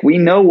 Like we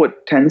know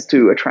what tends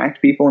to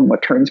attract people and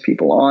what turns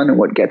people on and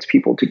what gets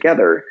people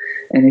together.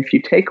 And if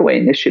you take away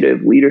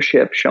initiative,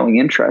 leadership, showing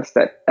interest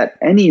at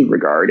any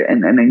regard,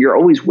 and then you're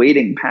always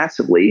waiting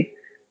passively,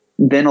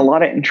 then a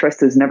lot of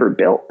interest is never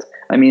built.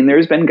 I mean,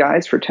 there's been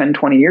guys for 10,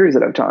 20 years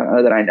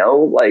that I know,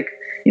 like,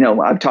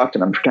 I've talked to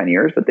them for 10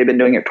 years, but they've been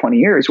doing it 20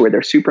 years where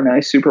they're super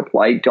nice, super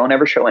polite, don't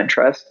ever show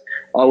interest,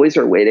 always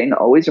are waiting,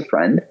 always a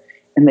friend.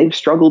 And they've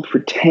struggled for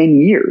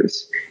 10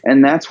 years.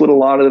 And that's what a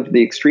lot of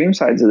the extreme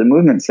sides of the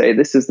movement say,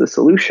 this is the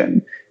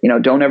solution.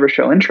 Don't ever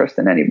show interest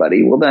in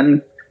anybody. Well,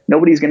 then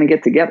nobody's going to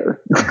get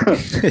together,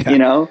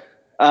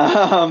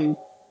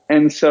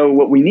 And so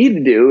what we need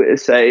to do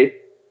is say,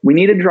 we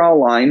need to draw a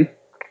line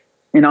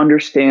and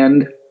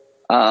understand,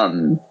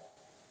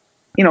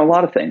 a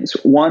lot of things.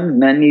 One,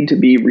 men need to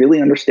be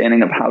really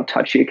understanding of how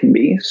touchy it can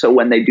be. So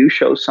when they do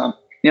show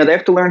they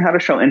have to learn how to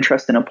show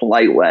interest in a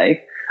polite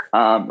way.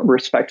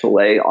 Respectful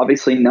way,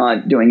 obviously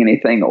not doing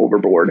anything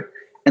overboard.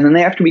 And then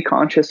they have to be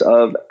conscious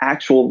of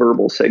actual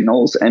verbal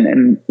signals.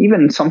 And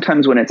even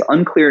sometimes when it's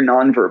unclear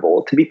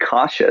nonverbal, to be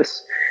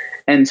cautious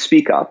and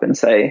speak up and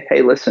say,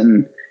 hey,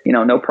 listen,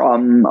 no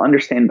problem.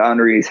 Understand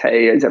boundaries.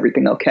 Hey, is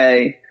everything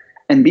okay?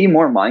 And be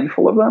more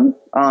mindful of them.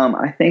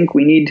 I think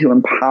we need to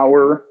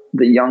empower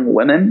the young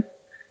women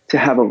to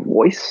have a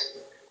voice,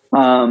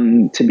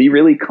 to be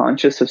really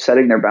conscious of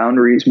setting their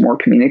boundaries, more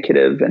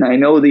communicative. And I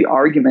know the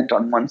argument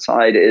on one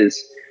side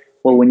is,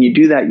 well, when you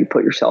do that, you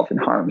put yourself in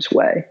harm's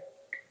way.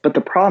 But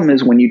the problem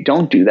is when you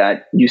don't do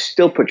that, you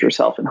still put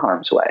yourself in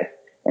harm's way.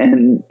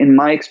 And in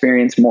my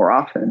experience, more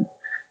often.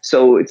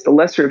 So it's the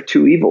lesser of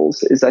two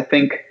evils is I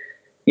think,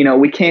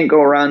 we can't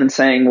go around and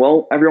saying,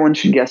 well, everyone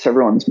should guess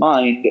everyone's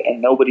mind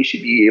and nobody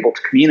should be able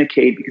to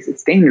communicate because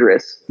it's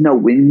dangerous. No,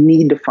 we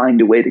need to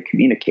find a way to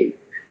communicate.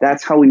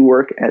 That's how we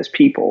work as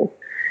people.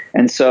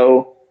 And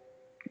so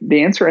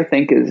the answer, I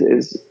think,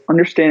 is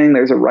understanding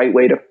there's a right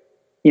way to,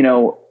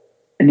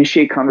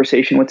 initiate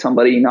conversation with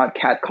somebody, not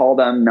catcall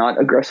them,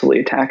 not aggressively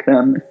attack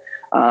them,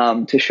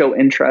 to show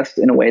interest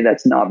in a way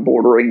that's not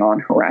bordering on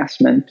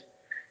harassment,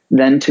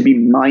 then to be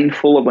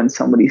mindful of when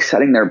somebody's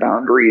setting their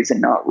boundaries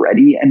and not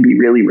ready and be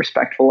really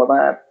respectful of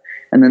that.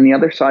 And then the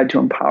other side, to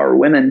empower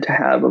women to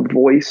have a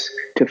voice,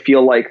 to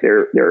feel like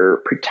they're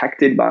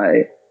protected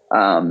by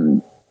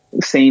the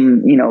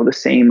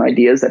same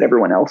ideas that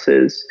everyone else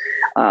is,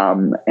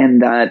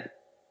 and that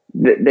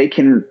they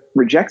can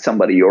reject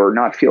somebody or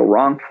not feel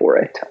wrong for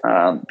it.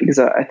 Because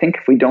I think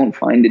if we don't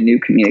find a new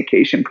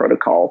communication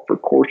protocol for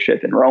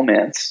courtship and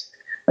romance,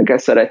 like I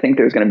said, I think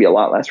there's going to be a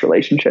lot less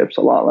relationships,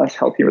 a lot less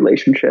healthy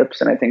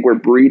relationships. And I think we're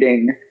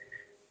breeding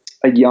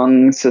a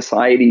young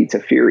society to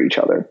fear each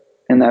other.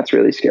 And that's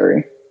really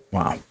scary.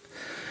 Wow.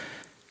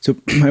 So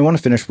I want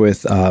to finish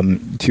with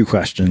two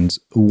questions.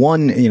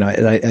 One,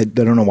 I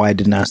don't know why I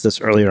didn't ask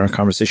this earlier in our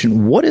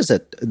conversation. What is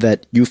it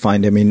that you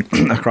find,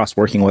 across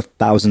working with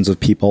thousands of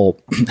people,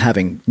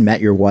 having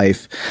met your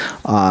wife,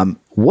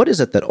 what is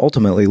it that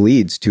ultimately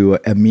leads to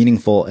a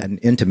meaningful and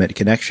intimate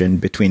connection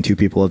between two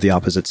people of the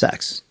opposite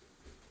sex?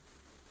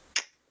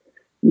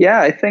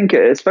 Yeah, I think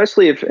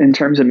especially if in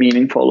terms of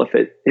meaningful,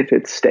 if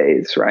it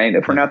stays, right?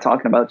 If we're not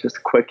talking about just a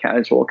quick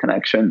casual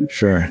connection.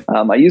 Sure.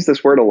 I use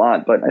this word a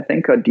lot, but I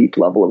think a deep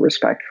level of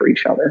respect for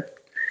each other.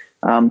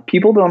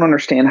 People don't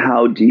understand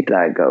how deep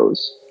that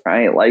goes,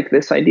 right? Like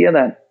this idea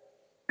that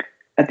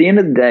at the end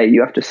of the day, you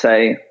have to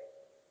say,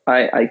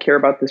 I care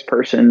about this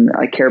person.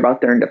 I care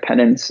about their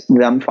independence,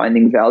 them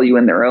finding value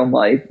in their own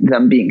life,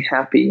 them being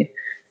happy.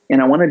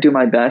 And I want to do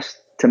my best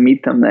to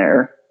meet them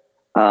there.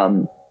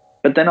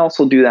 But then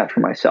also do that for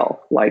myself,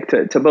 like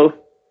to both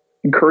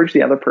encourage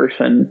the other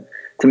person,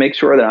 to make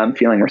sure that I'm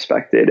feeling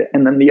respected.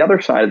 And then the other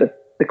side of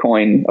the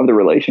coin of the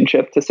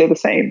relationship to say the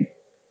same.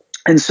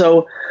 And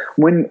so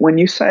when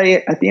you say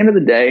at the end of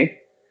the day,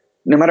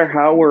 no matter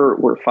how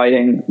we're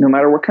fighting, no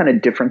matter what kind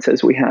of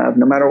differences we have,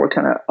 no matter what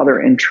kind of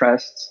other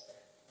interests,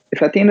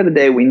 if at the end of the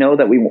day, we know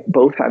that we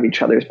both have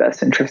each other's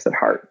best interest at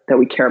heart, that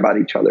we care about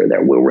each other,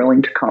 that we're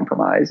willing to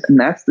compromise, and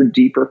that's the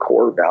deeper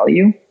core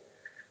value,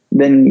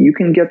 then you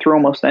can get through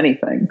almost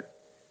anything.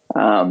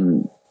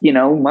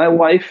 My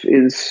wife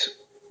is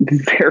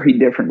very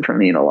different from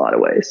me in a lot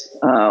of ways.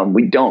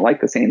 We don't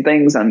like the same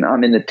things.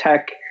 I'm into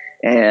tech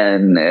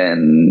and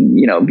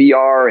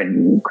VR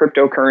and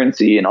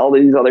cryptocurrency and all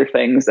these other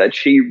things that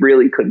she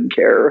really couldn't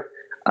care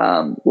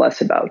less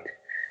about.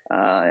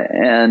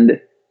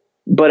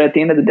 But at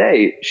the end of the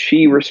day,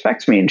 she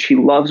respects me and she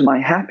loves my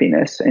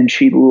happiness and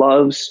she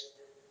loves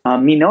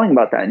me knowing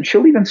about that. And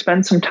she'll even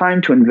spend some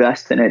time to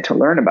invest in it, to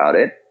learn about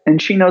it. And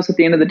she knows at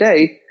the end of the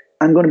day,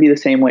 I'm going to be the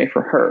same way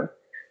for her.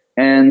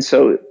 And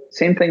so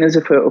same thing as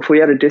if we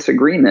had a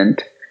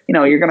disagreement,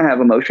 you're going to have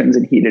emotions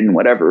and heated and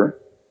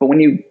whatever. But when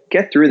you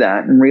get through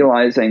that and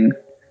realizing,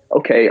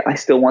 okay, I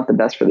still want the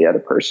best for the other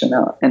person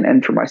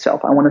and for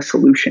myself, I want a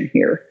solution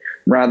here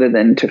rather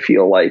than to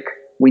feel like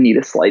we need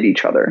to slight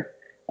each other.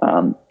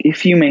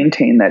 If you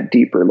maintain that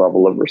deeper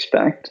level of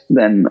respect,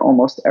 then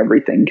almost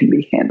everything can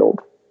be handled.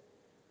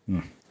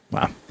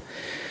 Wow.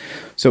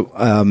 So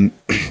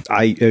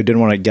I didn't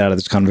want to get out of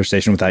this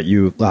conversation without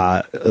you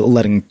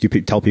letting you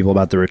tell people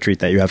about the retreat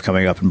that you have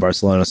coming up in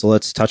Barcelona. So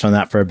let's touch on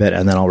that for a bit,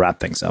 and then I'll wrap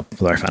things up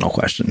with our final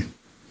question.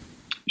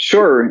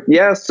 Sure.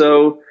 Yeah.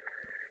 So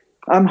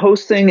I'm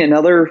hosting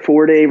another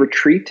 4-day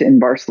retreat in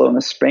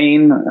Barcelona,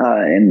 Spain,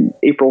 in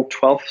April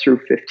 12th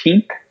through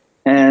 15th.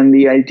 And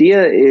the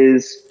idea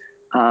is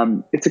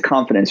it's a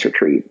confidence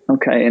retreat.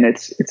 Okay. And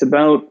it's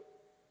about,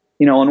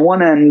 on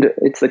one end,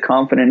 it's the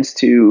confidence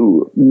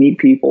to meet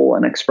people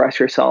and express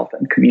yourself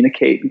and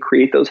communicate and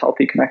create those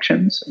healthy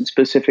connections. And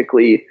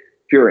specifically,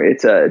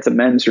 it's a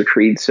men's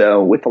retreat,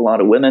 so with a lot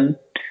of women.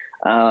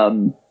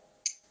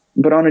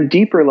 But on a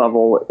deeper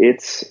level,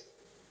 it's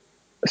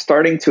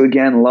starting to,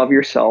 again, love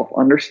yourself,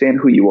 understand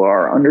who you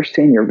are,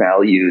 understand your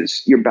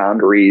values, your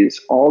boundaries,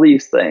 all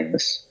these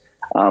things.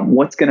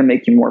 What's going to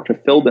make you more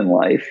fulfilled in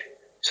life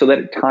so that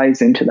it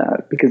ties into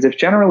that. Because if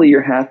generally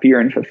you're happier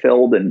and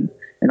fulfilled and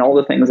all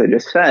the things I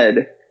just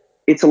said,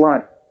 it's a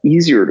lot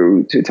easier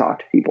to talk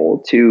to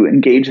people, to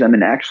engage them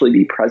and actually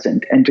be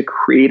present and to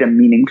create a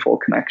meaningful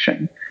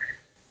connection.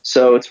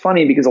 So it's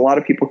funny because a lot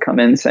of people come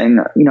in saying,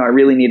 I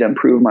really need to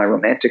improve my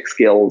romantic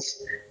skills.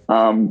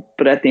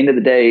 But at the end of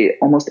the day,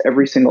 almost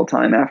every single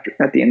time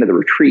at the end of the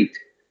retreat,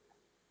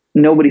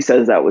 nobody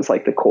says that was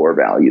like the core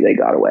value they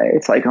got away.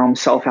 It's like, I'm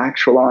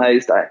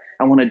self-actualized.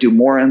 I want to do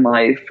more in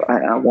life.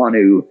 I want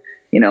to,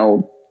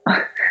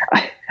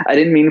 I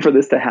didn't mean for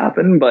this to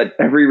happen, but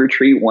every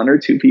retreat, 1 or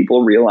 2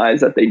 people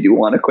realize that they do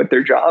want to quit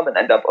their job and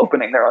end up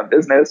opening their own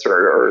business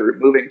or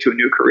moving to a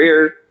new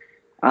career.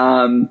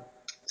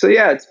 So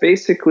yeah, it's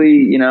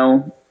basically, a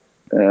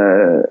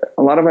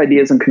lot of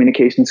ideas on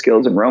communication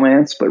skills and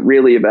romance, but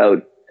really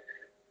about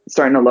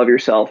starting to love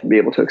yourself and be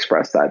able to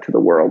express that to the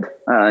world.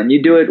 And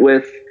you do it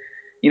with,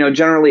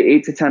 generally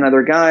 8 to 10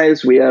 other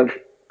guys. We have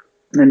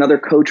another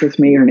coach with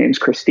me. Her name's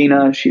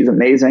Christina. She's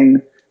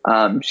amazing.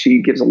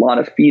 She gives a lot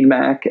of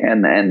feedback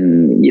and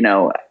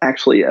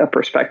actually a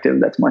perspective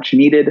that's much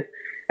needed.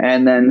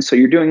 And then, so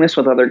you're doing this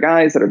with other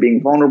guys that are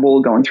being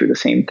vulnerable, going through the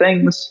same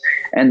things.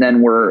 And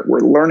then we're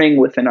learning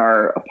within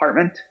our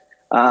apartment.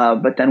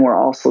 But then we're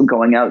also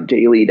going out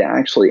daily to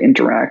actually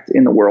interact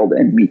in the world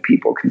and meet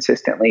people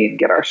consistently and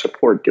get our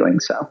support doing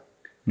so.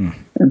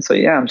 And so,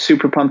 yeah, I'm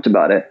super pumped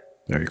about it.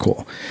 Very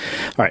cool.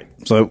 All right.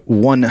 So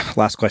one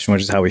last question,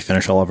 which is how we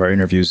finish all of our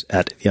interviews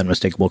at The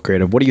Unmistakable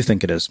Creative. What do you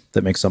think it is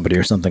that makes somebody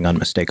or something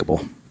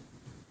unmistakable?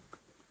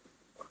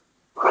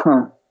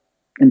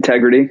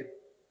 Integrity.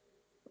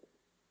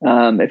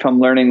 If I'm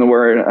learning the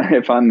word,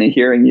 if I'm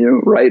hearing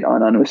you right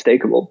on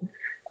unmistakable,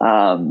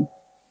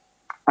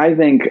 I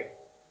think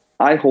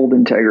I hold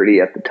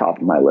integrity at the top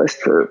of my list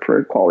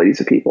for qualities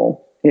of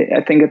people.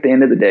 I think at the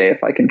end of the day,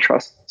 if I can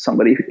trust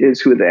somebody is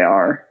who they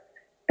are,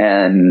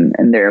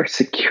 and they're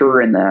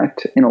secure in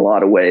that in a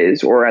lot of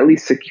ways, or at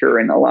least secure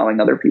in allowing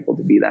other people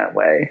to be that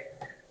way.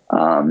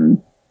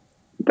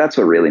 That's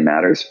what really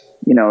matters,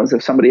 is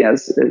if somebody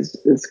has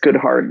is good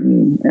heart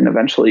and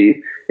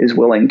eventually is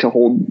willing to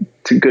hold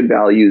to good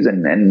values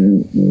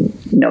and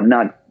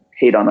not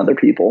hate on other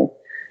people.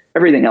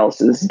 Everything else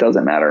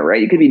doesn't matter,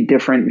 right? You could be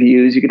different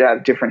views, you could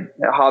have different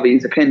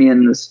hobbies,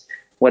 opinions,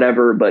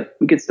 whatever, but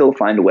we could still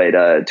find a way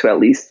to at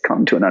least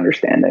come to an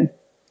understanding.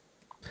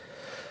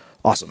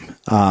 Awesome.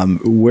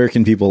 Where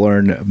can people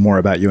learn more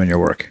about you and your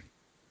work?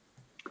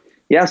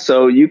 Yeah,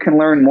 so you can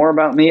learn more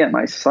about me at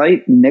my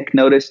site,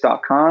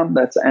 nicknotas.com.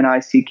 That's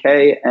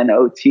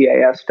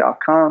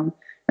nicknotas.com.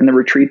 And the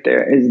retreat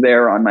is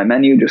there on my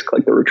menu. Just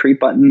click the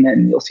retreat button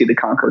and you'll see the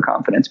Conquer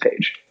Confidence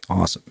page.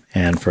 Awesome.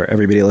 And for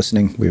everybody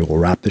listening, we will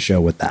wrap the show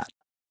with that.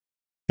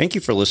 Thank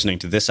you for listening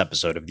to this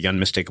episode of the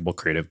Unmistakable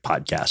Creative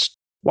Podcast.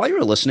 While you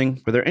were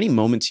listening, were there any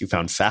moments you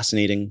found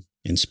fascinating,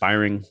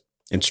 inspiring,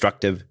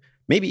 instructive,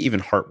 maybe even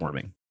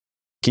heartwarming?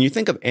 Can you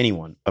think of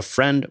anyone, a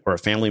friend or a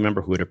family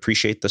member who would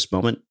appreciate this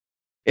moment?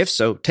 If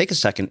so, take a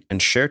second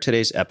and share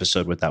today's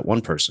episode with that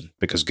one person,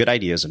 because good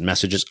ideas and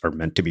messages are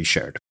meant to be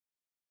shared.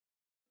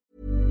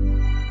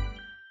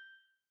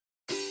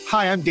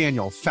 Hi, I'm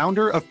Daniel,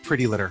 founder of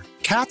Pretty Litter.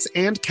 Cats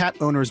and cat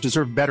owners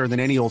deserve better than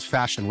any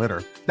old-fashioned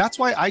litter. That's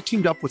why I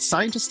teamed up with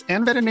scientists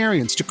and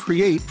veterinarians to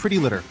create Pretty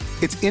Litter.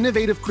 Its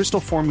innovative crystal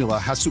formula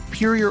has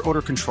superior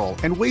odor control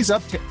and weighs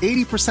up to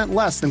 80%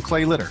 less than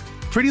clay litter.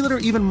 Pretty Litter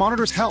even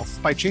monitors health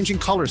by changing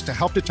colors to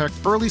help detect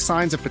early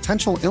signs of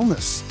potential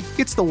illness.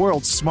 It's the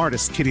world's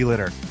smartest kitty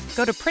litter.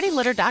 Go to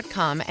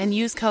prettylitter.com and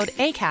use code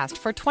ACAST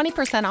for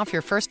 20% off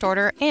your first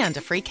order and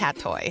a free cat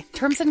toy.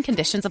 Terms and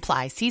conditions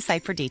apply. See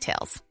site for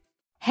details.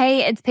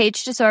 Hey, it's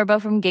Paige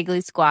DeSorbo from Giggly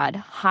Squad.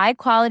 High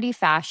quality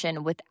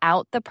fashion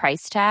without the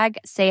price tag.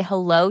 Say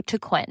hello to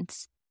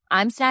Quince.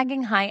 I'm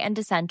snagging high-end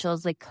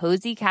essentials like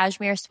cozy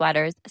cashmere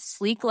sweaters,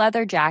 sleek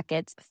leather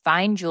jackets,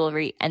 fine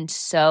jewelry, and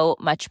so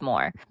much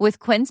more. With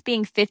Quince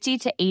being 50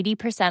 to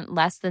 80%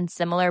 less than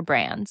similar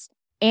brands.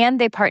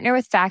 And they partner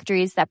with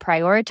factories that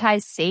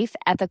prioritize safe,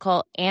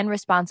 ethical, and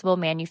responsible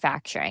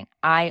manufacturing.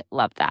 I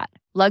love that.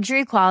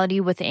 Luxury quality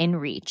within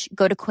reach.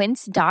 Go to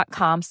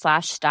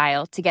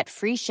quince.com/style to get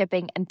free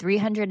shipping and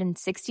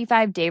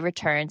 365-day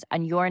returns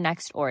on your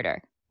next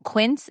order.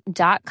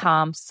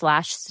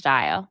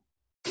 Quince.com/style.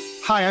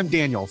 Hi, I'm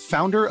Daniel,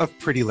 founder of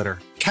Pretty Litter.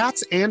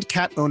 Cats and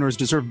cat owners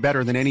deserve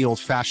better than any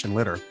old-fashioned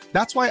litter.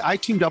 That's why I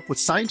teamed up with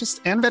scientists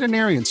and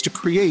veterinarians to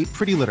create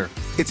Pretty Litter.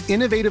 Its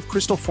innovative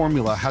crystal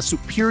formula has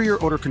superior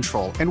odor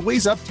control and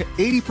weighs up to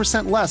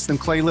 80% less than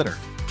clay litter.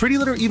 Pretty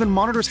Litter even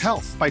monitors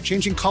health by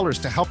changing colors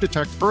to help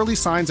detect early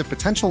signs of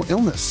potential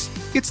illness.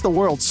 It's the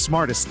world's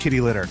smartest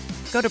kitty litter.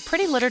 Go to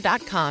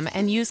prettylitter.com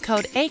and use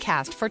code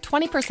ACAST for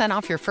 20%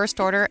 off your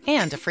first order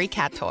and a free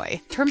cat toy.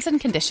 Terms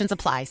and conditions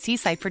apply. See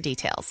site for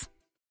details.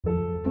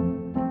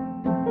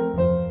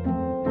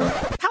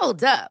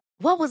 Hold up.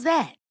 What was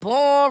that?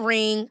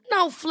 Boring.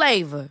 No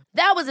flavor.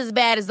 That was as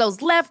bad as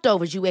those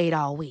leftovers you ate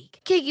all week.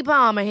 Keke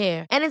Palmer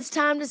here, and it's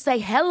time to say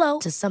hello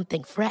to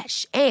something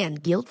fresh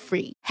and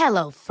guilt-free.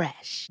 Hello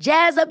Fresh.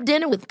 Jazz up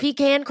dinner with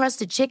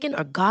pecan-crusted chicken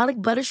or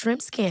garlic butter shrimp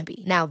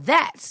scampi. Now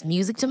that's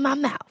music to my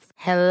mouth.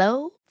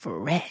 Hello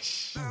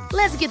Fresh.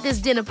 Let's get this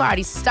dinner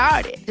party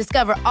started.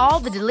 Discover all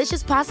the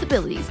delicious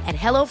possibilities at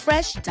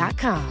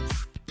HelloFresh.com.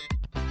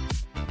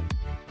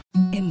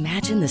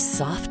 Imagine the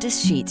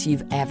softest sheets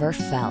you've ever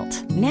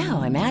felt.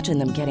 Now imagine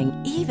them getting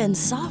even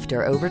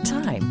softer over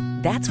time.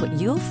 That's what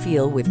you'll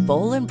feel with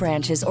Boll &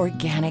 Branch's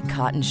organic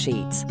cotton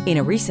sheets. In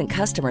a recent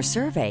customer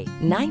survey,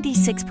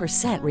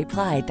 96%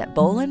 replied that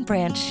Boll &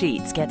 Branch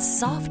sheets get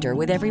softer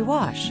with every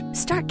wash.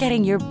 Start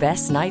getting your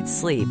best night's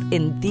sleep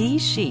in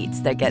these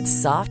sheets that get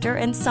softer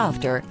and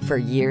softer for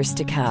years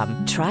to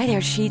come. Try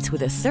their sheets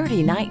with a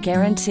 30-night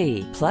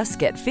guarantee. Plus,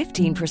 get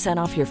 15%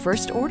 off your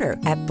first order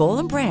at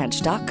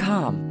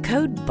bollandbranch.com.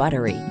 Code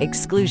BUTTERY.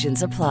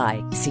 Exclusions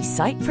apply. See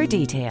site for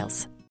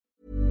details.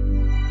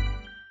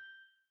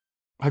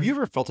 Have you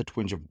ever felt a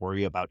twinge of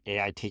worry about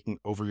AI taking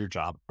over your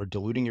job or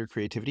diluting your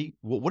creativity?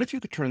 Well, what if you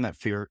could turn that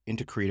fear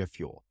into creative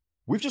fuel?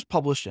 We've just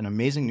published an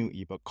amazing new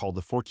ebook called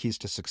The 4 Keys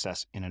to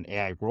Success in an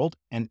AI World,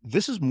 and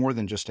this is more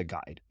than just a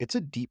guide. It's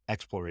a deep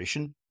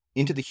exploration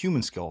into the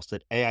human skills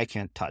that AI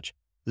can't touch,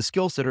 the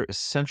skills that are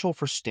essential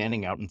for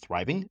standing out and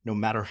thriving, no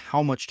matter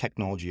how much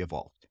technology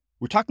evolves.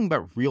 We're talking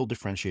about real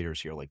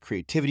differentiators here, like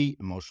creativity,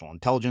 emotional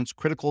intelligence,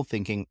 critical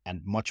thinking,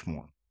 and much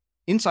more.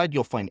 Inside,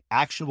 you'll find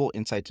actionable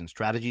insights and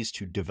strategies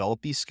to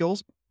develop these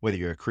skills, whether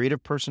you're a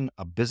creative person,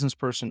 a business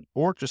person,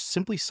 or just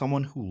simply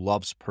someone who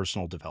loves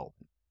personal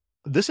development.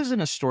 This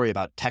isn't a story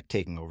about tech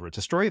taking over. It's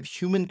a story of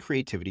human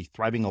creativity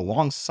thriving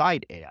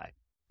alongside AI.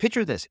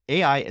 Picture this,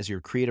 AI as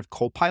your creative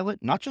co-pilot,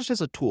 not just as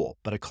a tool,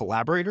 but a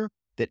collaborator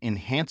that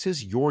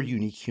enhances your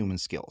unique human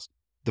skills.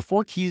 The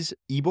 4 Keys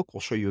ebook will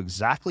show you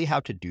exactly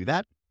how to do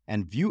that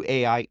and view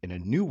AI in a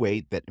new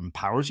way that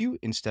empowers you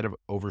instead of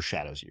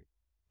overshadows you.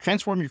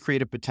 Transform your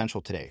creative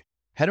potential today.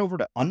 Head over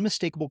to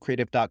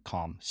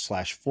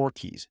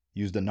unmistakablecreative.com/4keys.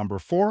 Use the number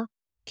 4,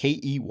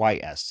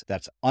 Keys.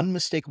 That's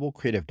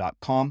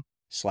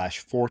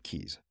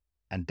unmistakablecreative.com/4keys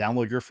and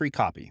download your free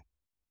copy.